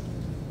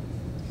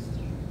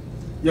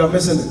 You are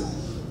missing it.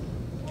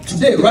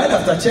 Today, right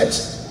after church,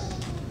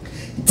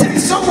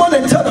 text someone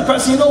and tell the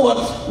person, you know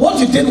what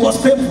you did was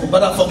painful,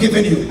 but I've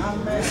forgiven you.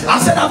 Amen. I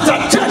said after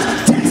church,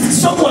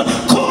 text someone,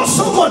 call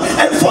someone,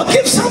 and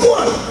forgive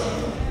someone.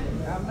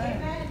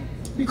 Amen.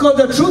 Because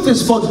the truth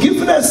is,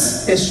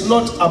 forgiveness is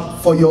not up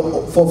for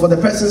the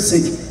person's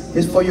sake.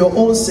 It's for your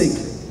own sake.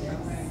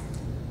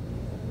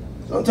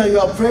 Sometimes you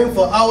are praying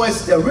for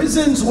hours. The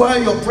reasons why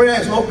your prayer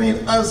is not being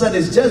answered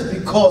is just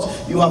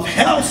because you have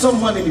held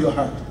someone in your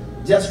heart.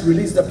 Just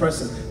release the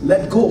person.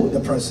 Let go of the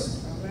person.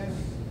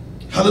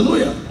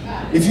 Hallelujah.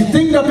 If you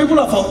think that people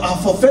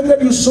have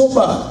offended you so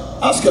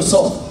bad, ask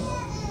yourself,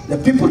 the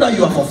people that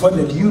you have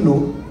offended, you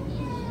know.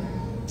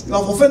 You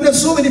have offended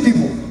so many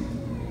people.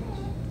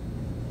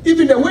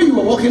 Even the way you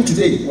were walking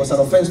today was an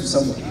offense to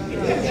someone.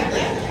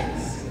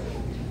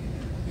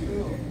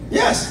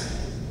 Yes.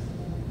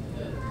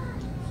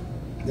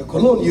 The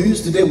cologne you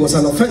used today was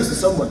an offense to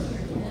someone.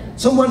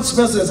 Someone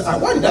smells and says,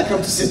 why did I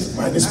come to sit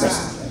by this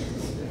person?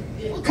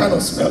 What kind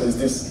of smell is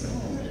this?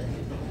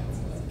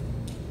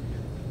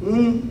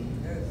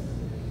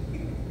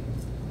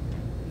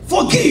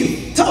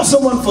 Forgive. Tell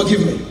someone,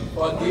 forgive me.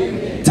 Forgive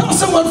me. Tell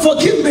someone,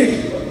 forgive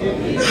me.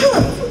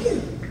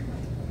 Forgive.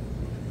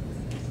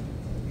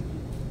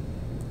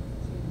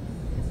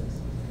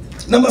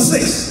 Number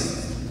 6.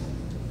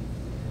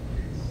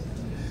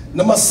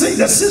 Number 6,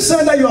 the sixth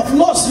sign that you have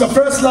lost your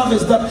first love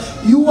is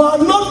that you are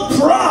not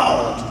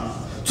proud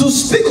to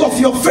speak of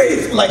your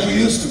faith like you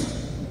used to.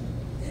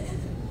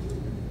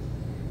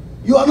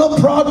 You are not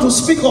proud to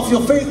speak of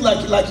your faith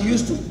like you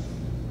used to.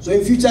 So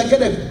in future,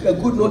 get a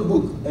good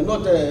notebook and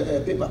not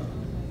a paper.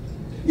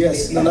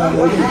 Yes, no, I'm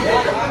on you.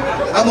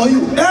 I'm on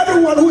you.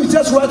 Everyone who is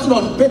just writing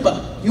on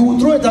paper, you will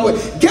throw it away.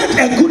 Get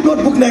a good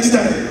notebook next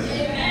time.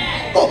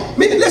 Oh,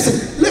 me,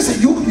 listen,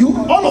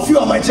 you, all of you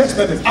are my church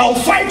members. I'll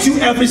fight you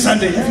every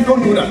Sunday if you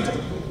don't do that.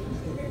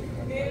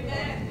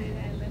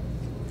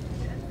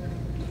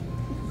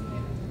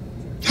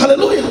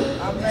 Hallelujah.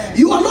 Amen.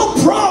 You are not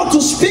proud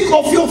to speak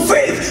of your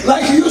faith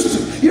like you used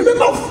to. You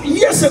remember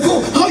years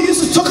ago how you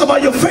used to talk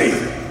about your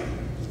faith?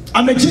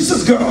 I'm a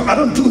Jesus girl. I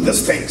don't do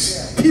these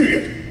things.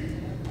 Period.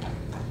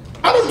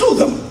 I don't do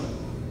them.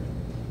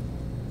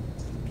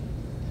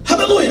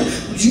 Hallelujah.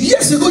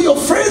 Years ago, your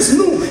friends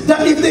knew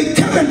that if they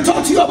came and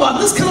talk to you about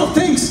this kind of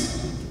things,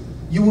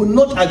 you will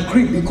not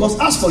agree, because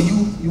as for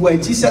you, you are a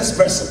Jesus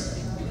person.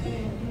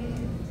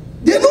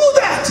 They know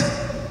that.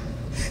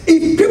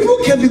 If people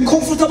can be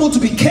comfortable to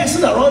be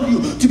cursing around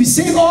you, to be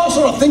saying all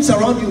sort of things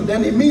around you,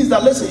 then it means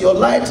that, listen, your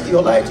fire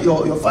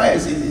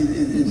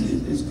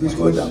is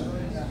going down.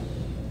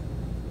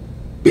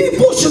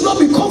 People should not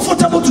be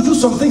comfortable to do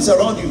some things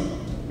around you,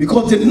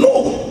 because they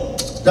know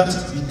that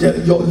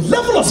your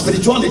level of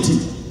spirituality,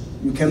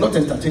 you cannot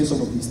entertain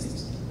some of these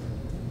things.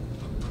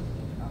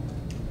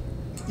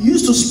 You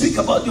used to speak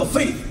about your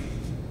faith.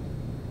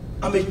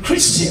 I'm a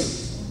Christian.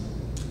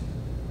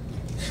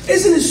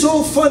 Isn't it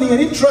so funny and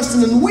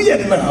interesting and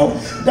weird now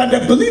that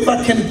the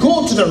believer can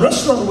go to the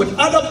restaurant with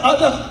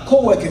other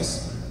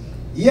co-workers,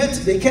 yet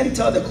they can't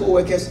tell the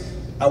co-workers,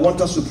 I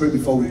want us to pray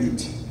before we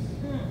eat,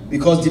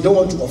 because they don't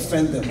want to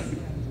offend them.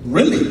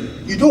 Really?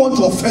 You don't want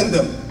to offend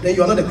them? Then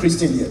you are not a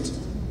Christian yet.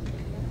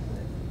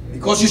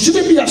 Because you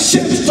shouldn't be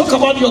ashamed to talk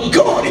about your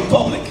God in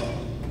public.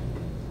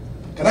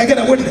 Can I get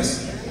a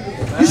witness?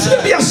 You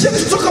shouldn't be ashamed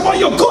to talk about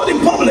your God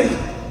in public.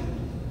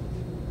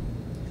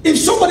 If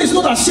somebody is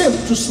not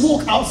ashamed to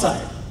smoke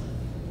outside,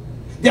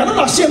 they are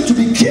not ashamed to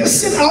be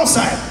kissing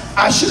outside,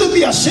 I shouldn't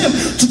be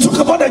ashamed to talk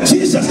about the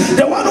Jesus,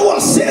 the one who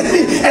has saved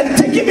me and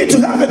taken me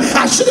to heaven.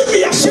 I shouldn't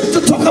be ashamed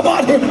to talk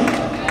about him.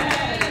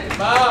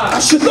 I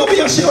should not be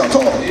ashamed at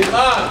all.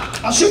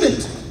 I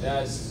shouldn't.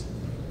 Yes.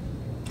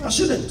 I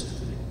shouldn't.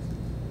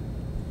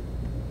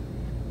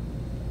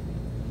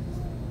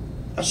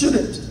 I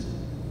shouldn't.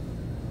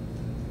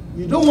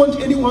 You don't want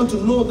anyone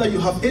to know that you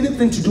have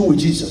anything to do with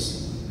Jesus.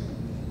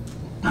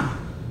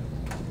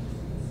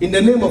 In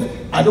the name of,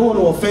 I don't want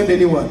to offend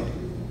anyone.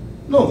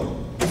 No.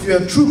 If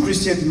you're a true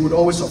Christian, you would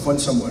always offend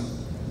someone.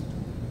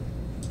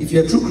 If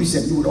you're a true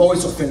Christian, you would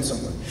always offend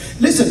someone.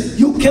 Listen,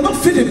 you cannot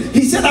fit it.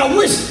 He said, I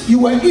wish you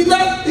were either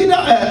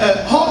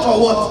hot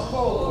or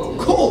what?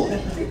 Cold.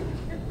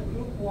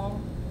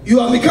 You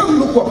have become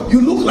lukewarm.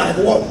 You look like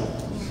warm.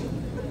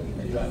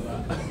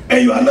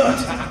 And you are not.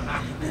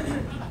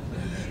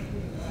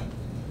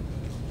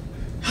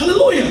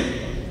 Hallelujah.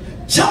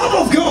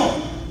 Child of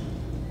God,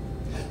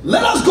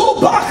 let us go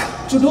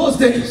back to those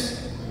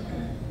days.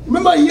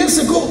 Remember years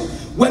ago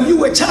when you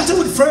were chatting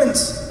with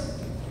friends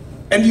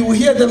and you will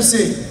hear them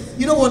say,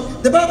 you know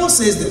what, the Bible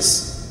says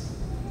this,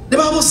 the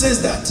Bible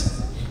says that.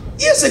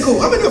 Years ago,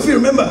 how many of you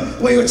remember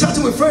when you were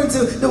chatting with friends,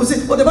 they would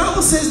say, well, the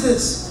Bible says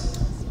this.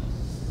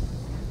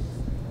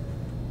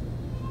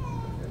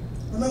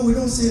 Well, now we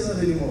don't say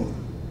that anymore.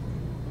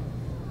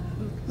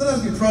 Let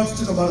us be proud to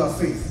talk about our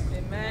faith.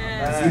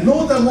 Amen. If you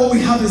know that what we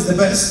have is the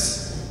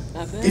best,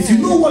 amen. If you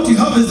know what you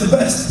have is the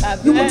best, amen.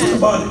 You will talk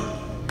about it.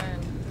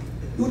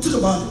 You will talk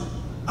about it.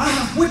 I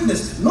have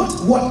witnessed, not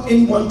what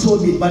anyone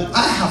told me, but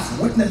I have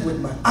witnessed with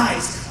my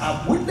eyes.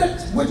 I've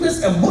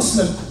witnessed a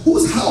Muslim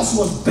whose house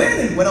was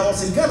burning when I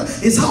was in Ghana.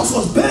 His house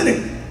was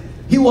burning.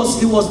 He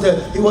was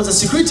a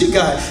security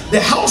guy.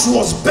 The house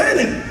was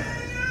burning.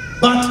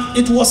 But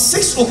it was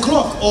 6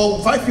 o'clock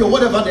or 5 or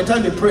whatever the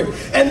time they prayed.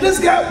 And this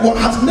guy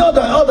has knelt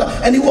down elder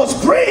and he was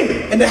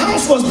praying and the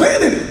house was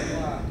burning.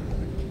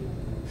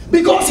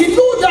 Because he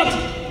knew that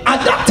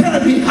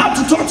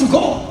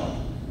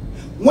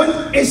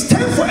it's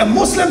time for a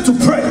Muslim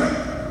to pray,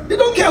 they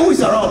don't care who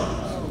is around.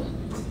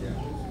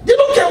 They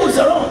don't care who is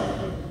around.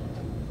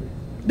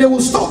 They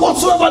will stop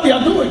whatsoever they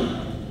are doing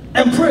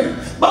and pray.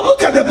 But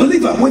look at the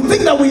believer. We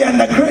think that we are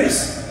under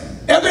grace.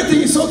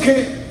 Everything is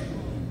okay.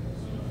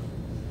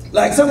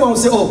 Like someone will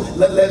say, oh,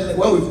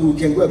 when we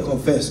can go and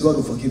confess, God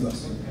will forgive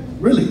us.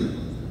 Really?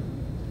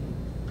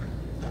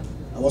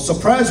 I was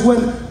surprised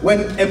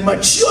when a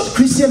matured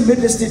Christian made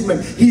this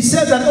statement. He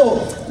said that,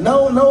 oh,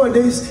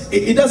 nowadays,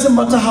 it doesn't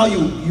matter how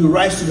you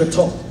rise to the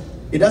top.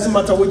 It doesn't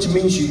matter which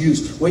means you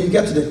use. When you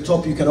get to the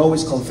top, you can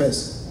always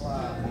confess.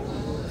 Wow.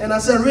 And I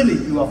said, really?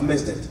 You have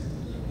missed it.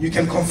 You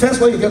can confess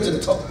when you get to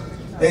the top.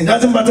 And it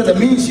doesn't matter the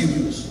means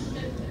you use.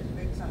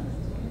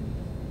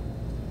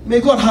 May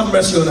God have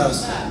mercy on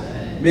us.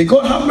 May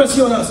God have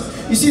mercy on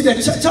us. You see,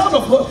 the child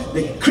of God,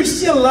 the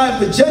Christian life,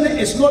 the journey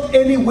is not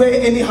any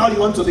way, anyhow you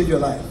want to live your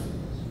life.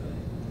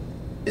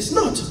 It's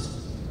not.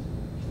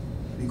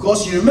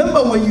 Because you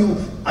remember when you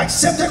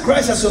accepted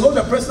Christ as your Lord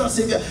and personal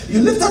Savior, you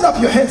lifted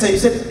up your hands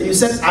and you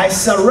said, I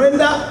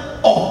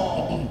surrender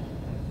all.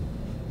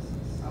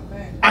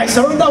 I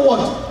surrender what?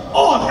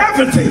 All,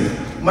 everything.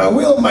 My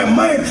will, my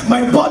mind,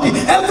 my body,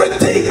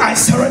 everything I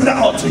surrender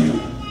all to you.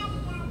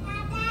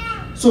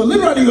 So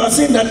literally you are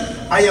saying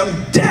that I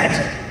am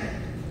dead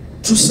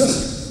to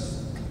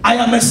sin. I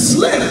am a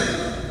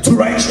slave to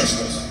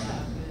righteousness.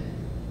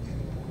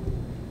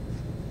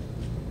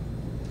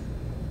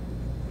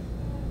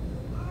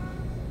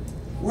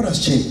 What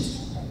has changed?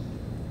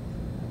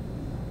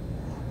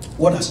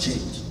 What has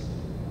changed?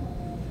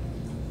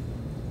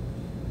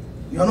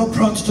 You are not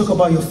proud to talk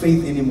about your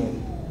faith anymore.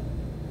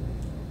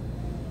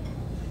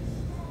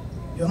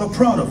 You are not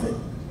proud of it.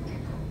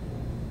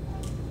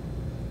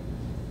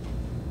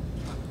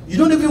 You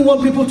don't even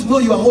want people to know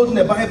you are holding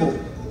a Bible.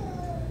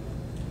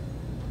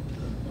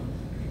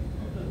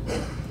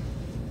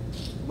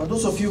 But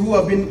those of you who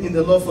have been in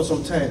the Lord for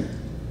some time,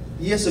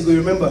 years ago,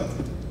 remember,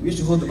 we used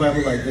to hold the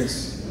Bible like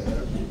this.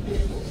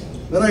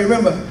 Then I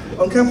remember,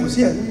 on campus,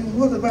 yeah, you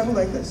hold the Bible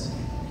like this.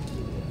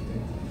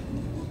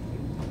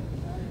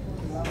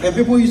 And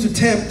people used to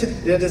term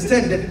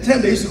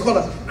they used to call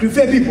us,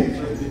 Krife people.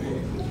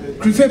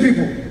 Krife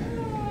people.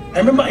 I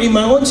remember in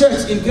my own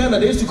church in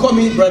Ghana, they used to call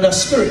me Brother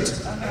Spirit.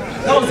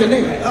 That was the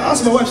name. I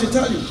asked my wife, she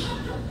tell you.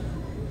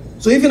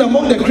 So even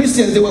among the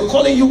Christians, they were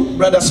calling you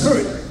Brother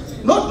Spirit.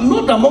 Not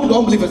among the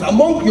unbelievers,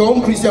 among your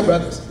own Christian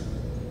brothers.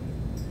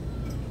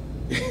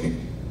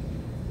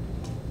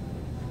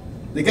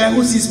 The guy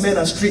who sees men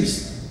as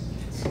trees.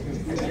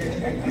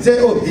 He said,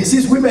 oh, he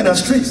sees women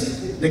as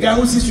trees. The guy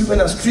who sees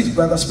women as trees,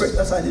 Brother Spirit,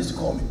 that's how they used to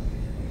call me.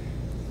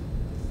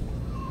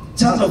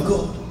 Child of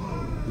God,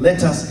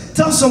 let us,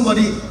 tell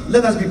somebody,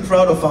 let us be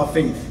proud of our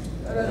faith.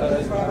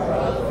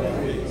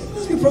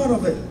 Let's be proud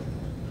of it.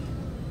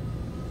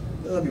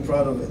 Let us be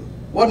proud of it.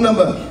 What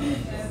number?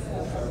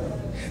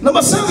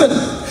 Number 7,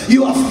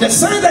 the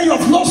sign that you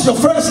have lost your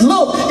first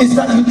love is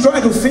that you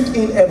try to fit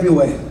in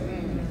everywhere.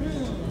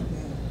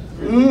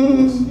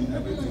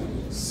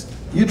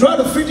 You try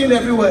to fit in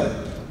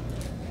everywhere.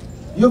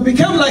 You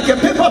become like a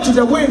paper to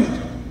the wind.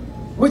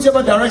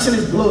 Whichever direction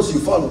it blows, you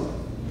follow.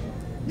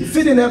 You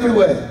fit in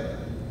everywhere.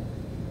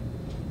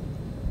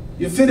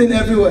 You fit in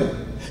everywhere.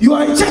 You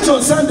are in church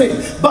on Sunday,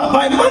 but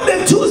by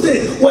Monday,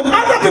 Tuesday, when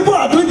other people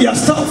are doing their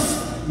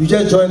stuff, you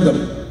just join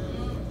them.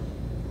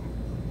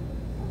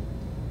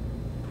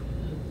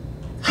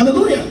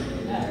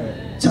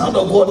 Hallelujah. Child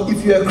of God,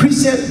 if you are a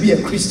Christian, be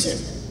a Christian.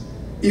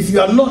 If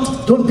you are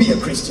not, don't be a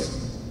Christian.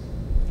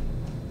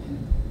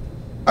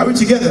 Are we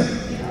together?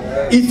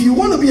 If you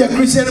want to be a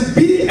Christian,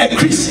 be a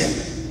Christian.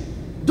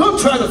 Don't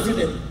try to fit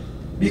in.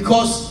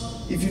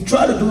 Because if you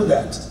try to do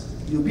that,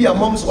 you'll be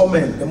amongst all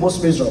men the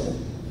most miserable.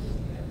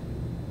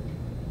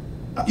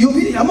 You'll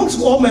be amongst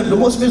all men the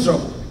most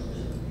miserable.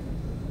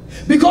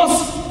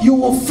 Because you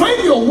will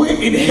find your way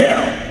in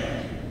hell.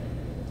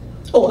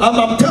 Oh,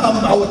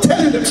 I will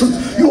tell you the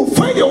truth. You will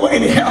find your way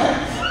in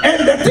hell.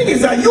 And the thing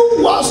is that you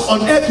was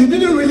on earth, you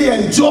didn't really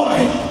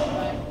enjoy.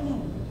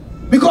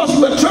 Because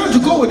you were trying to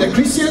go with the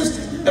Christians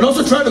and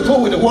also trying to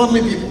go with the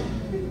worldly people.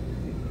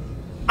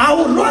 I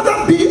would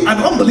rather be an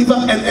unbeliever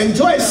and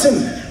enjoy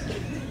sin.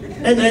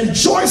 And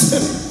enjoy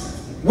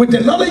sin with the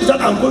knowledge that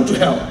I'm going to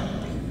hell.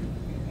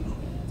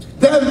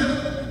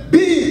 Than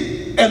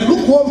be a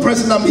lukewarm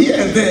person, I'm here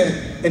and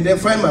there, and then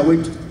find my way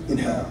in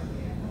hell.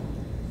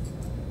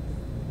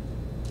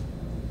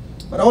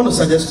 But I want to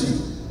suggest to you,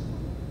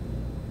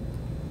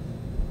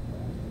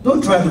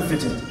 don't try to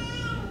fit in.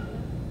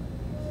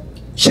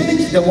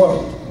 Change the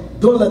world.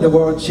 Don't let the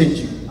world change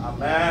you.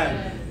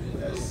 Amen.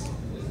 Yes.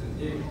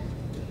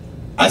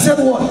 I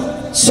said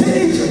what?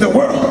 Change the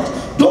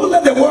world. Don't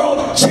let the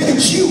world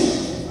change you.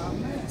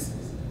 Amen.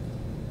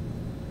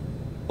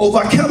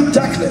 Overcome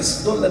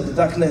darkness. Don't let the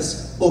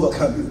darkness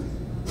overcome you.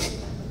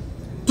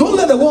 Don't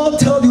let the world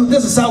tell you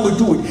this is how we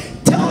do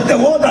it. Tell the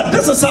world that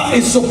this is how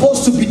it's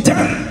supposed to be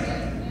done.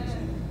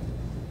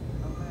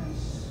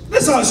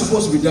 This is how it's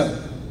supposed to be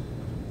done.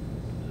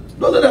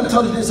 Don't let them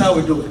tell you this is how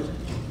we do it.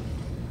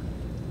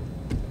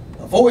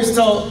 I've always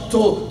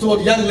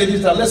told young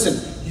ladies that,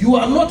 listen, You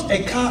are not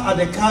a car at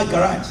a car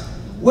garage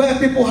where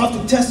people have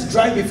to test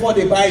drive before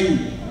they buy you.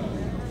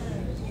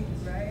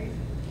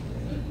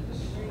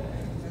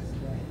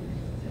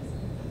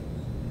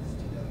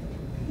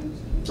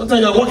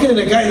 Sometimes you are working in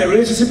a guy in a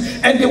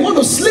relationship and they want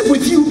to sleep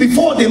with you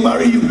before they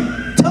marry you.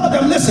 Tell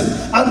them,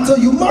 listen, until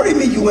you marry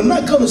me, you are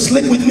not going to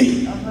sleep with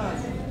me.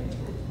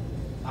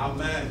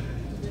 Amen.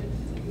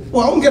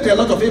 Well, I won't get a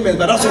lot of amen,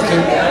 but that's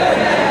okay.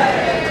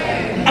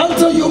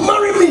 Until you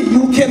marry me,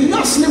 you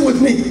cannot sleep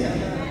with me.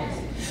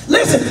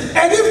 Listen,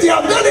 and if they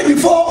have done it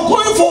before,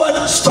 going forward,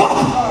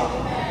 stop.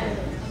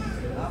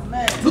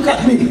 Look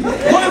at me.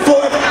 Going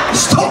forward,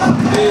 stop.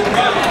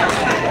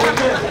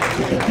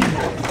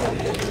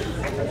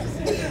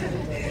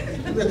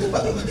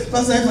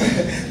 Pastor,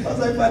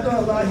 if I don't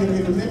allow him,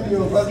 he will leave me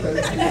or pastor.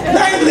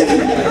 Let him leave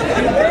you.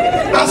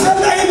 I said,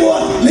 let him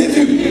what? Leave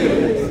you.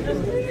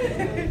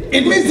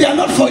 It means they are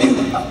not for you.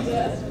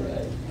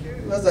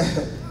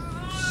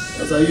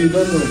 Pastor, you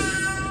don't know.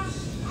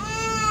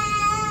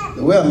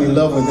 The way I'm in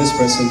love with this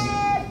person,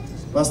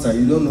 Pastor,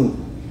 you don't know.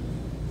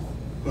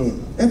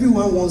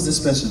 Everyone wants this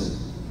person,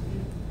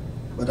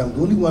 but I'm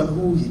the only one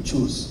who he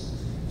chose.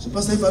 So,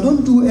 Pastor, if I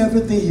don't do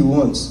everything he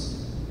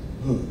wants,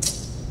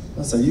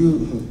 Pastor,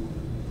 you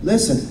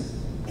listen.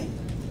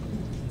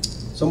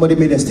 Somebody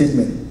made a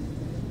statement.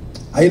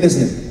 Are you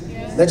listening?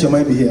 Yes. Let your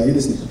mind be here. Are you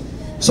listening?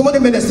 Somebody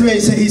made a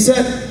statement. He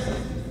said,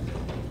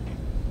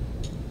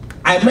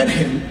 I met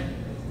him.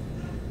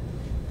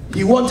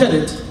 He wanted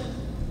it.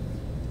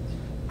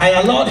 I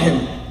allowed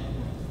him,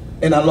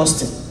 and I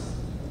lost him.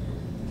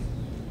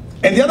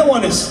 And the other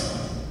one is,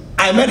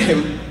 I met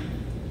him.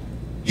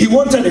 He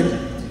wanted it.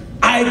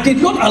 I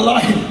did not allow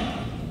him,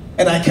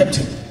 and I kept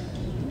him.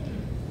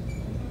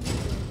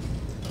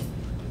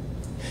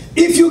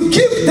 If you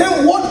give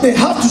them what they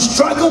have to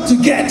struggle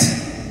to get,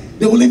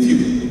 they will leave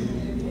you.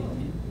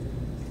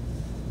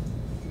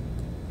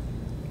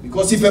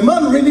 Because if a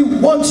man really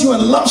wants you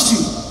and loves you,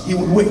 he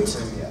will wait.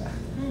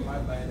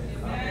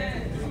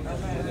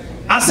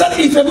 I said,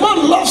 if a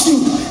man loves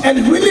you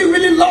and really,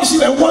 really loves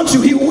you and wants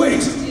you, he will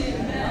wait.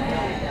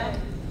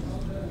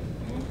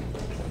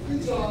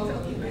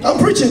 I'm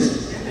preaching.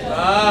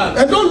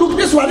 And don't look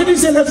this way. I didn't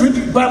say let's read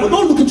the Bible.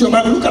 Don't look at your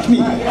Bible. Look at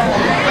me.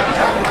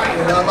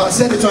 I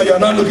said it to you. You're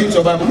not looking at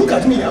your Bible. Look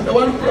at me. I'm the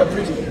one who is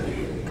preaching.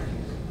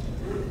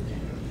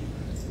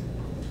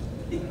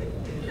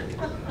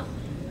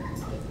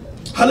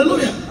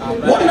 Hallelujah.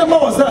 Amen. What number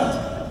was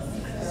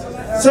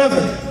that?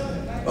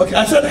 7. Okay,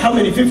 I said how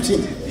many?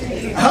 15.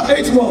 I have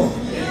 8 more.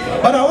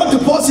 But I want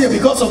to pause here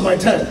because of my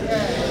time.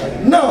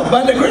 Now,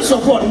 by the grace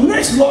of God,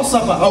 next Lord's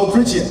Supper, I will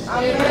preach here.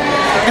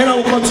 And I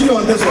will continue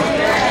on this one.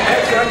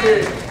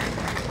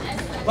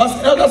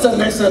 Pastor Elder said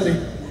next Sunday.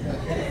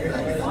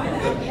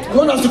 You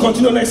want us to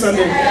continue next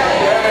Sunday?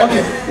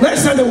 Okay,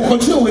 next Sunday we'll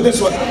continue with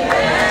this one.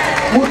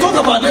 We'll talk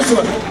about this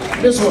one.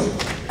 This one.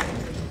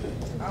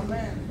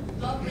 Amen.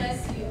 God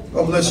bless you.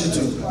 God bless you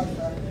too.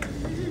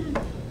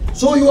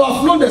 So you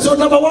have known this. So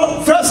number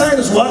 1, first sign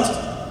is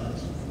what?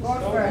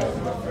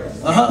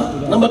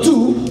 Number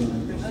 2.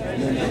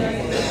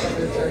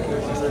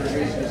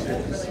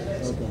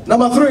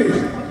 Number 3.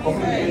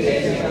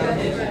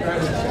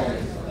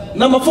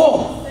 Number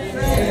 4.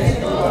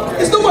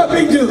 It's not a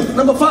big deal.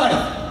 Number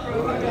 5.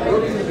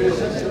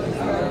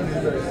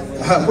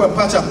 Go and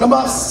patch up.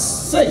 Number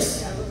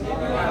 6.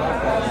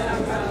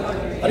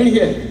 I didn't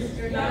hear.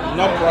 You're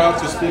not proud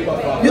to speak of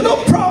our You're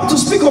not proud to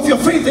speak of your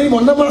faith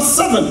anymore. Number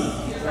 7.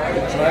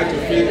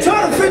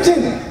 Try to fit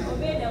in.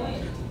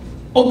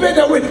 Obey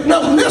the way.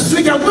 Now next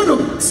week I'm going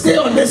to stay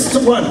on this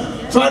one.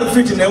 Try to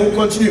fit in and we'll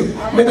continue.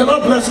 May the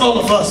Lord bless all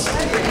of us.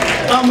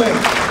 Amen.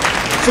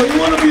 So you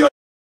want to be